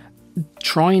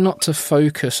 Try not to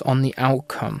focus on the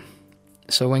outcome.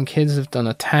 So when kids have done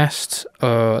a test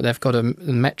or they've got a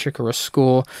metric or a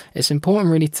score, it's important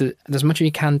really to, as much as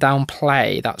you can,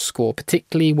 downplay that score,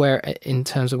 particularly where in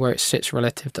terms of where it sits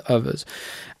relative to others,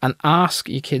 and ask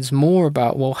your kids more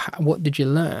about, well, what did you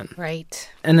learn? Right.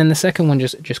 And then the second one,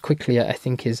 just quickly, I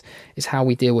think is how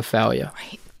we deal with failure.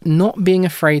 Right. Not being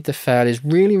afraid to fail is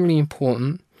really, really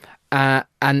important,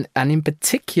 and in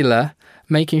particular,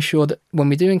 making sure that when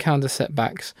we do encounter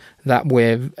setbacks, that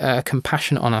we're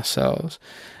compassionate on ourselves.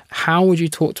 How would you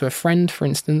talk to a friend, for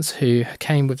instance, who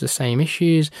came with the same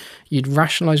issues? You'd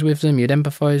rationalize with them, you'd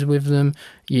empathize with them,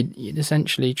 you'd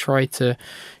essentially try to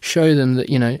show them that,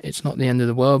 you know, it's not the end of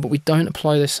the world, but we don't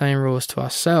apply those same rules to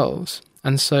ourselves.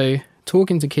 And so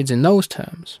talking to kids in those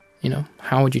terms, you know,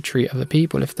 how would you treat other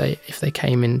people if they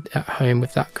came in at home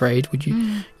with that grade? Would you,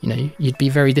 you know, you'd be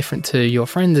very different to your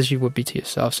friends as you would be to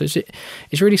yourself. So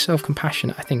it's really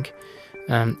self-compassionate, I think,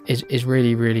 is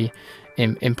really, really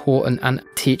important, and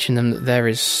teaching them that there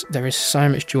is so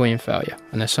much joy in failure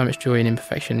and there's so much joy in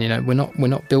imperfection. You know, we're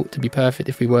not built to be perfect.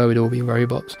 If we were, we'd all be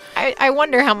robots. I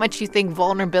wonder how much you think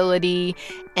vulnerability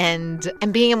and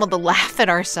being able to laugh at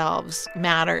ourselves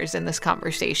matters in this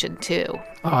conversation too.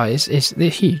 Oh, it's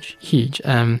huge.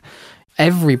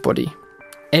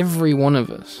 Every one of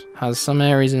us has some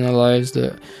areas in our lives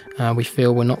that we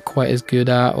feel we're not quite as good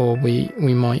at, or we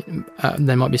might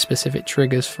there might be specific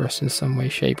triggers for us in some way,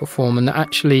 shape or form, and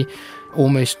actually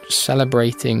almost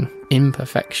celebrating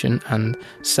imperfection and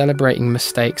celebrating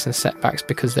mistakes and setbacks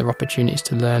because they're opportunities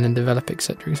to learn and develop,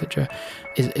 etc.,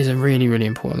 is a really, really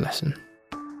important lesson.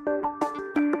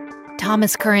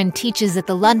 Thomas Curran teaches at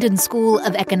the London School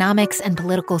of Economics and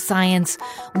Political Science.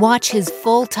 Watch his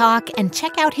full talk and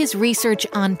check out his research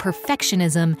on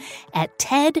perfectionism at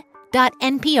ted.npr.org.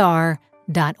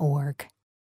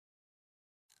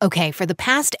 Okay, for the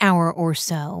past hour or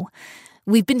so,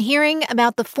 we've been hearing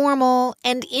about the formal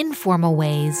and informal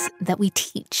ways that we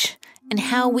teach and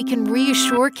how we can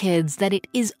reassure kids that it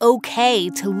is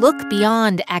okay to look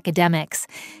beyond academics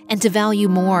and to value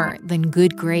more than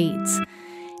good grades.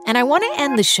 And I want to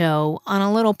end the show on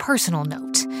a little personal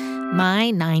note.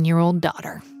 My 9-year-old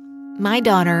daughter. My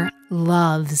daughter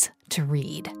loves to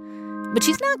read, but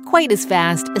she's not quite as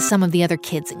fast as some of the other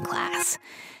kids in class.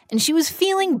 And she was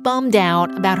feeling bummed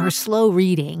out about her slow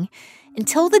reading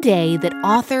until the day that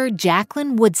author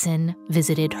Jacqueline Woodson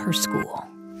visited her school.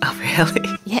 Oh, really?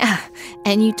 Yeah.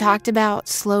 And you talked about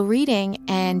slow reading,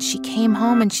 and she came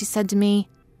home and she said to me,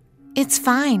 "It's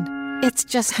fine. It's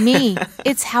just me.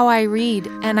 It's how I read,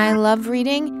 and I love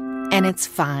reading, and it's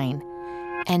fine."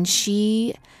 And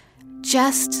she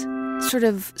just sort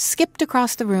of skipped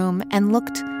across the room and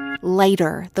looked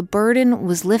lighter. The burden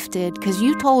was lifted because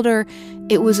you told her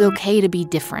it was okay to be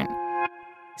different.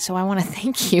 So I want to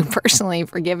thank you personally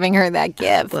for giving her that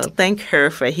gift. Well, thank her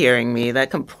for hearing me.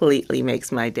 That completely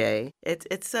makes my day.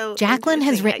 It's so Jacqueline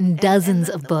has written dozens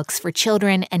of books for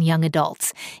children and young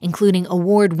adults, including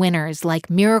award winners like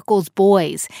Miracle's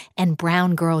Boys and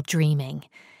Brown Girl Dreaming.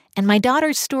 And my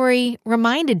daughter's story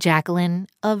reminded Jacqueline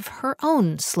of her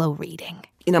own slow reading.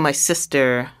 You know, my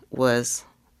sister was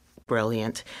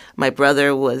brilliant. My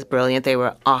brother was brilliant. They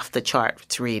were off the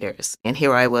charts readers. And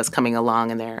here I was coming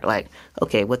along and they're like,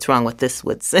 okay, what's wrong with this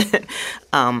Woodson?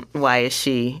 Why is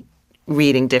she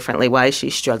reading differently? Why is she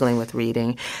struggling with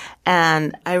reading?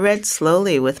 And I read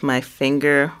slowly with my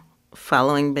finger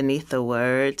following beneath the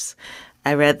words.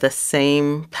 I read the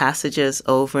same passages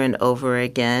over and over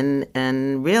again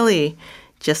and really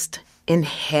just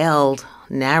inhaled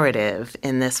narrative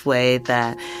in this way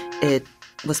that it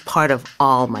was part of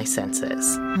all my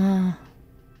senses.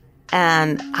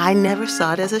 And I never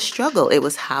saw it as a struggle. It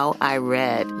was how I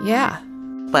read. Yeah.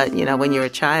 But, you know, when you're a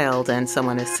child and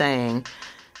someone is saying,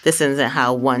 this isn't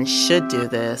how one should do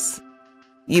this,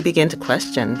 you begin to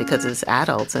question because it's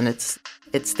adults and it's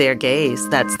their gaze.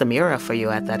 That's the mirror for you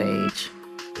at that age.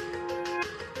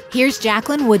 Here's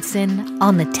Jacqueline Woodson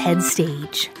on the TED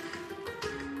stage.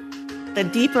 The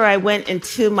deeper I went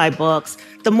into my books,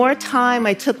 the more time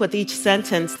I took with each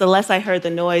sentence, the less I heard the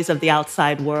noise of the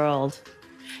outside world.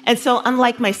 And so,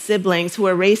 unlike my siblings who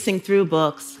were racing through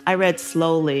books, I read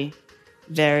slowly,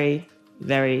 very,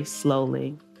 very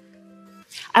slowly.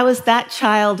 I was that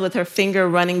child with her finger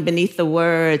running beneath the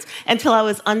words until I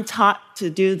was untaught to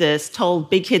do this, told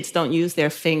big kids don't use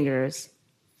their fingers.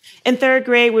 In third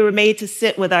grade, we were made to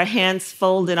sit with our hands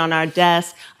folded on our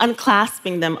desk,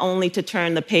 unclasping them only to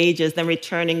turn the pages, then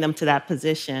returning them to that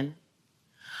position.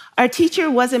 Our teacher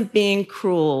wasn't being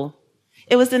cruel.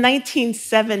 It was the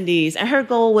 1970s, and her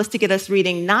goal was to get us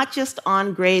reading not just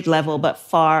on grade level, but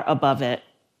far above it.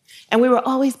 And we were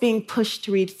always being pushed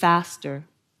to read faster.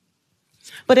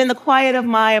 But in the quiet of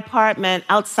my apartment,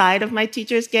 outside of my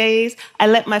teacher's gaze, I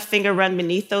let my finger run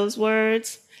beneath those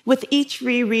words. With each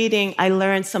rereading, I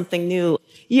learned something new.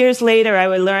 Years later, I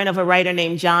would learn of a writer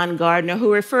named John Gardner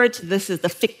who referred to this as the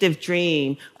fictive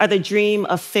dream, or the dream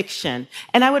of fiction.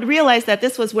 And I would realize that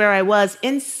this was where I was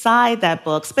inside that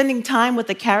book, spending time with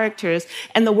the characters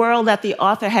and the world that the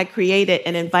author had created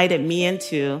and invited me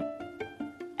into.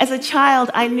 As a child,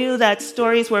 I knew that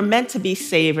stories were meant to be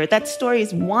savored, that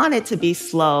stories wanted to be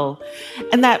slow,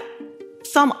 and that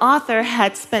some author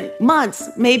had spent months,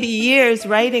 maybe years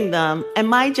writing them, and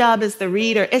my job as the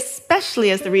reader,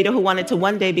 especially as the reader who wanted to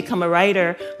one day become a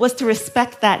writer, was to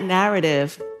respect that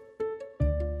narrative.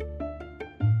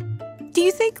 Do Do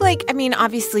you think,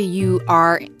 obviously you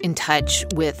are in touch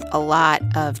with a lot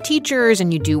of teachers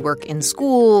and you do work in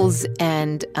schools,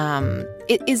 and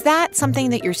is that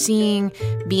something that you're seeing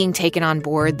being taken on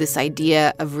board, this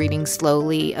idea of reading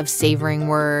slowly, of savoring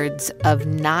words, of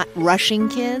not rushing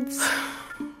kids?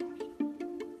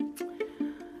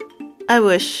 I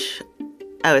wish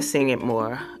I was seeing it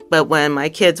more. But when my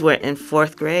kids were in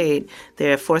fourth grade,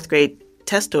 their fourth grade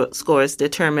test scores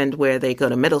determined where they go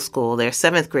to middle school. Their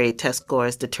seventh grade test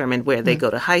scores determined where they go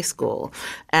to high school.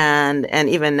 And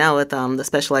even now with the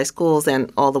specialized schools and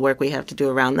all the work we have to do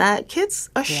around that, kids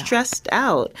are stressed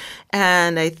out.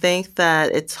 And I think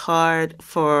that it's hard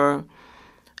for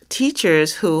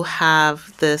teachers who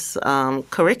have this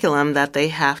curriculum that they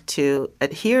have to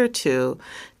adhere to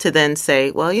then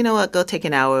say, well, you know what, go take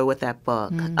an hour with that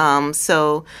book.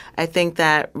 So I think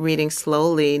that reading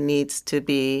slowly needs to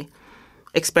be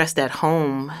expressed at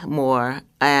home more,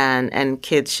 and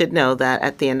kids should know that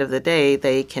at the end of the day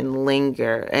they can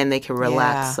linger and they can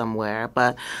relax somewhere.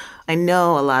 But I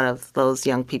know a lot of those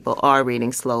young people are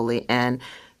reading slowly and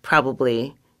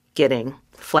probably getting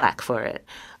flack for it.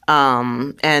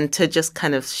 And to just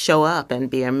kind of show up and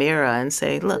be a mirror and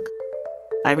say, look,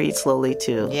 I read slowly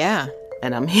too. Yeah.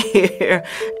 And I'm here.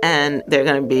 And there are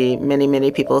going to be many, many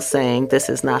people saying this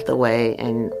is not the way,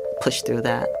 and push through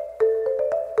that.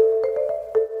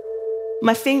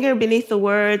 My finger beneath the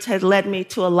words had led me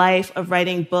to a life of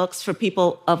writing books for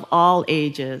people of all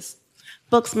ages.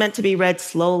 Books meant to be read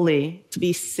slowly, to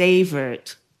be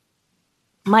savored.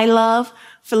 My love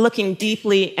for looking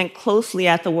deeply and closely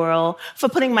at the world, for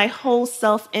putting my whole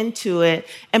self into it,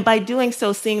 and by doing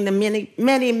so, seeing the many,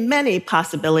 many, many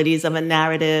possibilities of a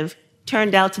narrative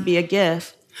turned out to be a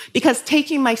gift. Because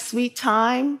taking my sweet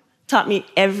time taught me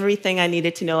everything I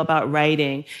needed to know about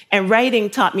writing. And writing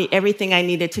taught me everything I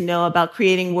needed to know about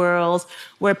creating worlds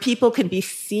where people could be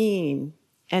seen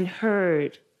and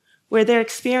heard, where their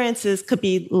experiences could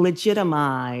be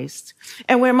legitimized,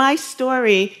 and where my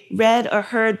story, read or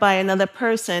heard by another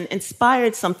person,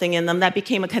 inspired something in them that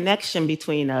became a connection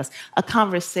between us, a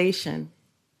conversation.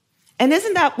 And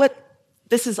isn't that what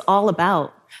this is all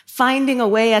about? Finding a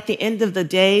way at the end of the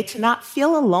day to not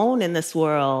feel alone in this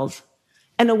world,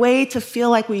 and a way to feel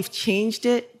like we've changed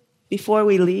it before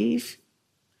we leave.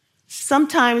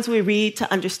 Sometimes we read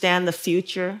to understand the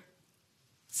future.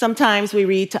 Sometimes we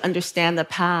read to understand the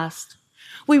past.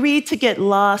 We read to get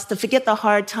lost, to forget the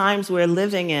hard times we're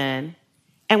living in.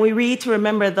 And we read to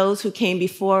remember those who came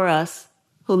before us,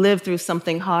 who lived through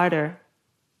something harder.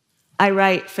 I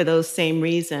write for those same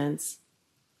reasons.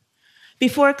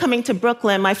 Before coming to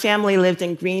Brooklyn, my family lived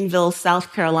in Greenville,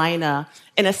 South Carolina,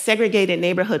 in a segregated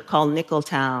neighborhood called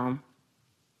Nickeltown.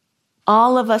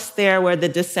 All of us there were the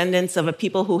descendants of a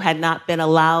people who had not been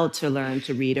allowed to learn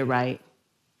to read or write.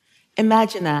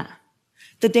 Imagine that.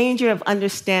 The danger of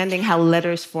understanding how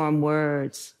letters form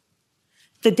words.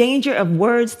 The danger of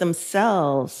words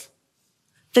themselves.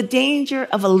 The danger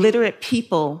of illiterate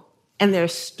people and their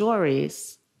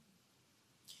stories.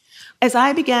 As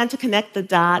I began to connect the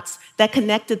dots that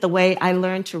connected the way I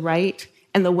learned to write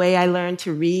and the way I learned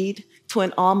to read to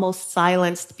an almost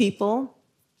silenced people,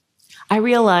 I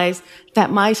realized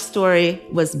that my story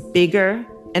was bigger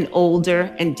and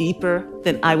older and deeper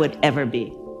than I would ever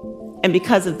be. And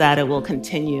because of that, it will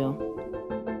continue.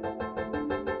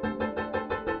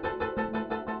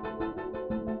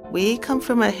 We come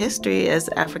from a history as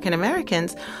African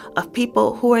Americans of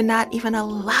people who are not even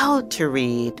allowed to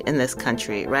read in this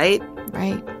country, right?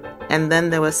 Right. And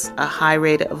then there was a high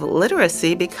rate of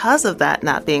illiteracy because of that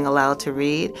not being allowed to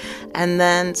read. And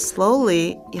then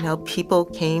slowly, people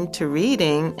came to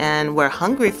reading and were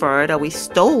hungry for it, or we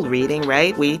stole reading,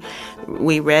 right?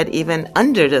 We read even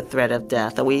under the threat of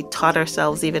death, or we taught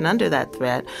ourselves even under that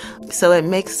threat. So it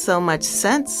makes so much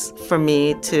sense for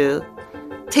me to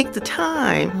take the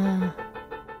time.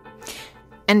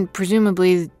 And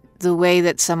presumably the way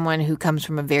that someone who comes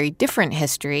from a very different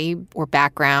history or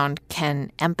background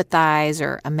can empathize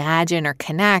or imagine or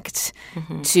connect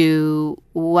to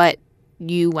what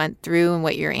you went through and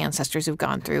what your ancestors have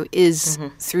gone through is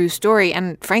through story.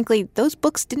 And frankly, those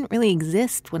books didn't really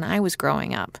exist when I was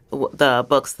growing up. The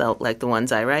books, though, like the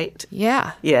ones I write?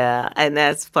 Yeah. Yeah, and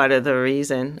that's part of the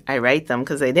reason I write them,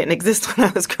 because they didn't exist when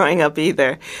I was growing up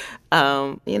either.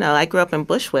 I grew up in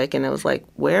Bushwick, and it was like,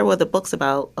 where were the books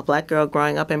about a Black girl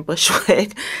growing up in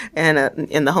Bushwick and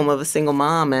in the home of a single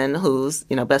mom, and whose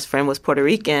best friend was Puerto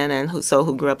Rican, and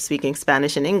who grew up speaking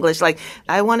Spanish and English? Like,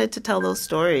 I wanted to tell those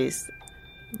stories.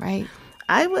 Right.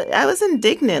 I was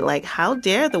indignant, like, how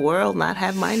dare the world not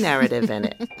have my narrative in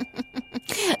it?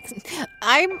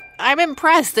 I'm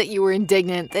impressed that you were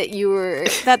indignant, that you were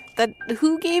that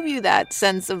who gave you that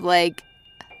sense of like,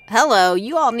 hello,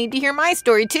 you all need to hear my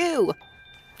story too.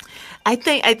 I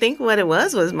think what it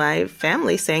was my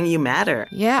family saying you matter.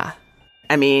 Yeah.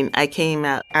 I mean, I came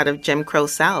out of Jim Crow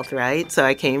South, right? So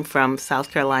I came from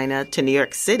South Carolina to New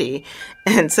York City.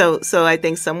 And so I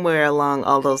think somewhere along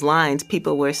all those lines,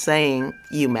 people were saying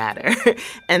you matter.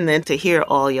 And then to hear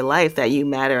all your life that you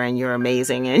matter and you're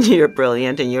amazing and you're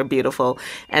brilliant and you're beautiful.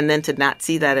 And then to not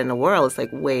see that in the world, it's like,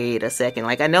 wait a second.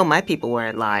 Like, I know my people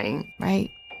weren't lying. Right.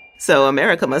 So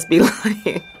America must be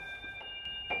lying.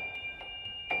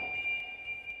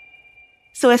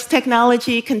 So as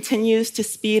technology continues to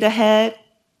speed ahead,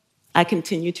 I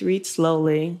continue to read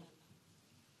slowly,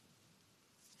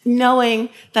 knowing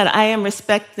that I am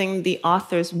respecting the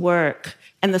author's work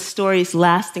and the story's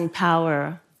lasting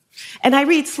power. And I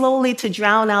read slowly to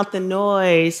drown out the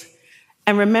noise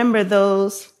and remember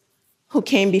those who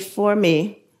came before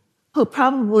me, who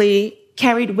probably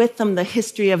carried with them the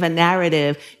history of a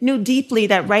narrative, knew deeply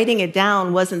that writing it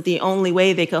down wasn't the only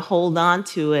way they could hold on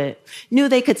to it, knew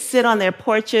they could sit on their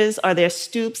porches or their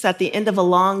stoops at the end of a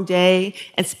long day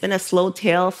and spin a slow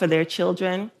tale for their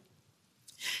children.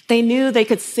 They knew they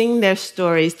could sing their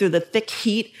stories through the thick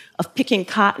heat of picking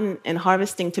cotton and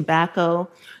harvesting tobacco,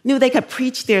 knew they could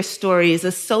preach their stories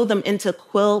and sew them into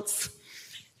quilts,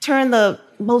 turn the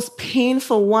most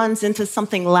painful ones into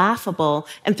something laughable,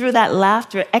 and through that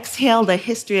laughter, exhale the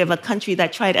history of a country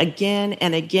that tried again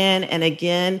and again and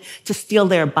again to steal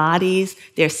their bodies,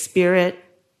 their spirit,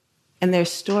 and their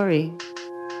story.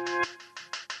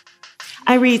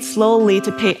 I read slowly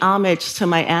to pay homage to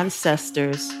my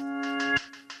ancestors.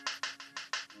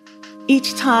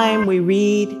 Each time we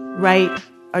read, write,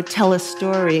 or tell a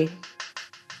story,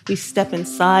 we step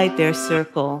inside their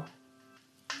circle,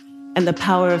 and the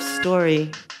power of story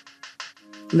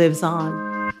lives on.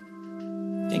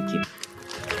 Thank you.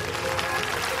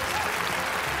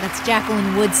 That's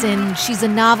Jacqueline Woodson. She's a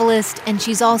novelist, and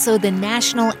she's also the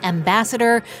National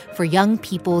Ambassador for Young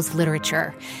People's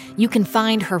Literature. You can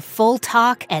find her full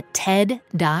talk at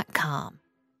TED.com.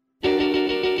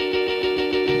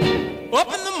 Up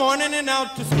in the morning and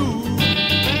out to school,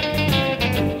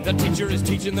 the teacher is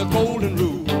teaching the golden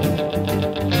rule.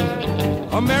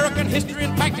 American history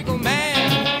and practical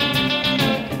math.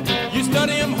 You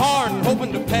study them hard and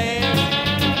hoping to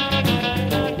pass.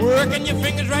 Working your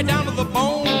fingers right down to the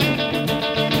bone.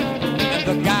 And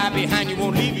the guy behind you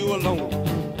won't leave you alone.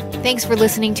 Thanks for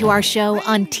listening to our show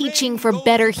on Teaching for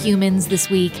Better Humans this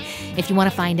week. If you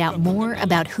want to find out more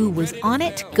about who was on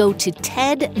it, go to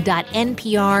ted.npr.org.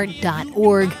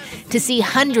 To see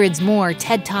hundreds more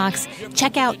TED Talks,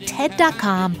 check out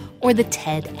TED.com or the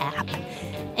TED app.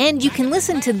 And you can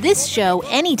listen to this show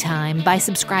anytime by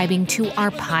subscribing to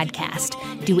our podcast.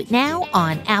 Do it now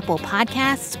on Apple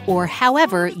Podcasts or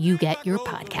however you get your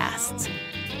podcasts.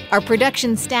 Our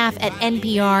production staff at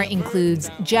NPR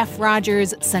includes Jeff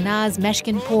Rogers, Sanaz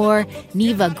Meshkinpour,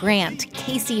 Neva Grant,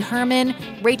 Casey Herman,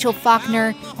 Rachel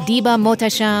Faulkner, Diba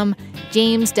Motasham,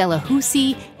 James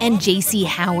Delahousie, and J.C.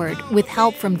 Howard, with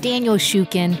help from Daniel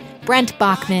Shukin, Brent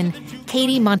Bachman,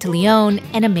 Katie Monteleone,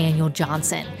 and Emmanuel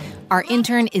Johnson. Our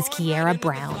intern is Kiara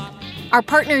Brown. Our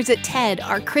partners at TED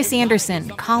are Chris Anderson,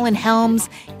 Colin Helms,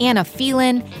 Anna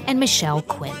Phelan, and Michelle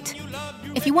Quint.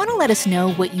 If you want to let us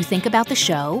know what you think about the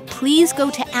show, please go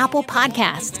to Apple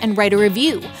Podcasts and write a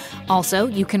review. Also,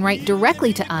 you can write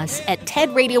directly to us at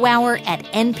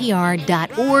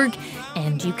tedradiohour@npr.org,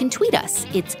 and you can tweet us.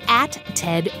 It's at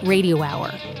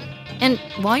TEDRadioHour. And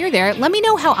while you're there, let me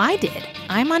know how I did.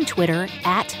 I'm on Twitter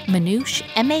at Manoush,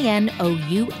 MANOUSHZ.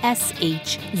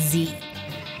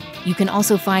 You can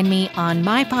also find me on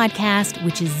my podcast,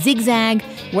 which is Zigzag,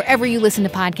 wherever you listen to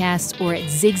podcasts, or at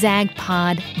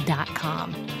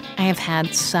zigzagpod.com. I have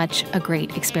had such a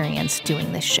great experience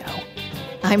doing this show.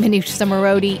 I'm Manoush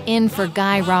Zomorodi, in for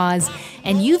Guy Raz,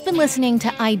 and you've been listening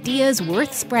to Ideas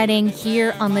Worth Spreading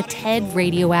here on the TED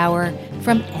Radio Hour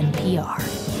from NPR.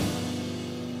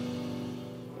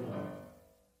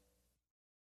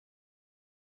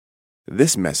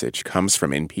 This message comes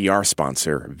from NPR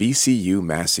sponsor VCU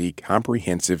Massey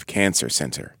Comprehensive Cancer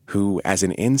Center, who, as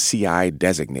an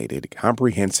NCI-designated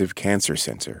comprehensive cancer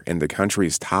center in the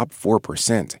country's top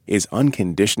 4%, is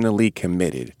unconditionally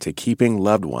committed to keeping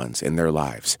loved ones in their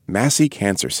lives.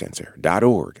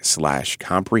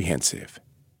 MasseyCancerCenter.org/comprehensive.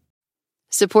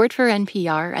 Support for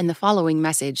NPR and the following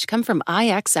message come from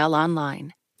IXL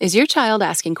Online. Is your child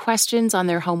asking questions on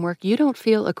their homework you don't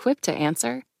feel equipped to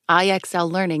answer? IXL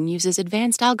Learning uses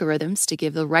advanced algorithms to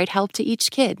give the right help to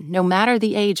each kid, no matter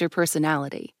the age or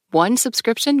personality. One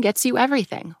subscription gets you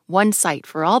everything. One site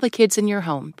for all the kids in your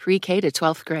home, pre-K to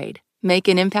 12th grade. Make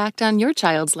an impact on your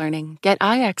child's learning. Get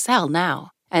IXL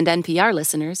now. And NPR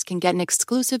listeners can get an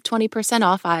exclusive 20%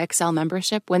 off IXL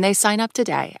membership when they sign up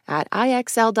today at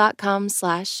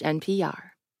IXL.com/NPR.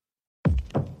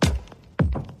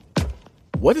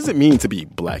 What does it mean to be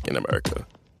Black in America?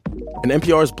 In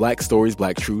NPR's Black Stories,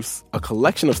 Black Truths, a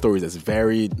collection of stories as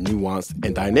varied, nuanced,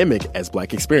 and dynamic as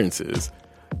Black experiences,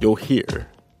 you'll hear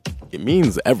it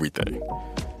means everything.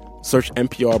 Search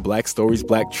NPR Black Stories,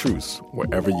 Black Truths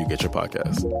wherever you get your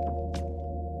podcasts.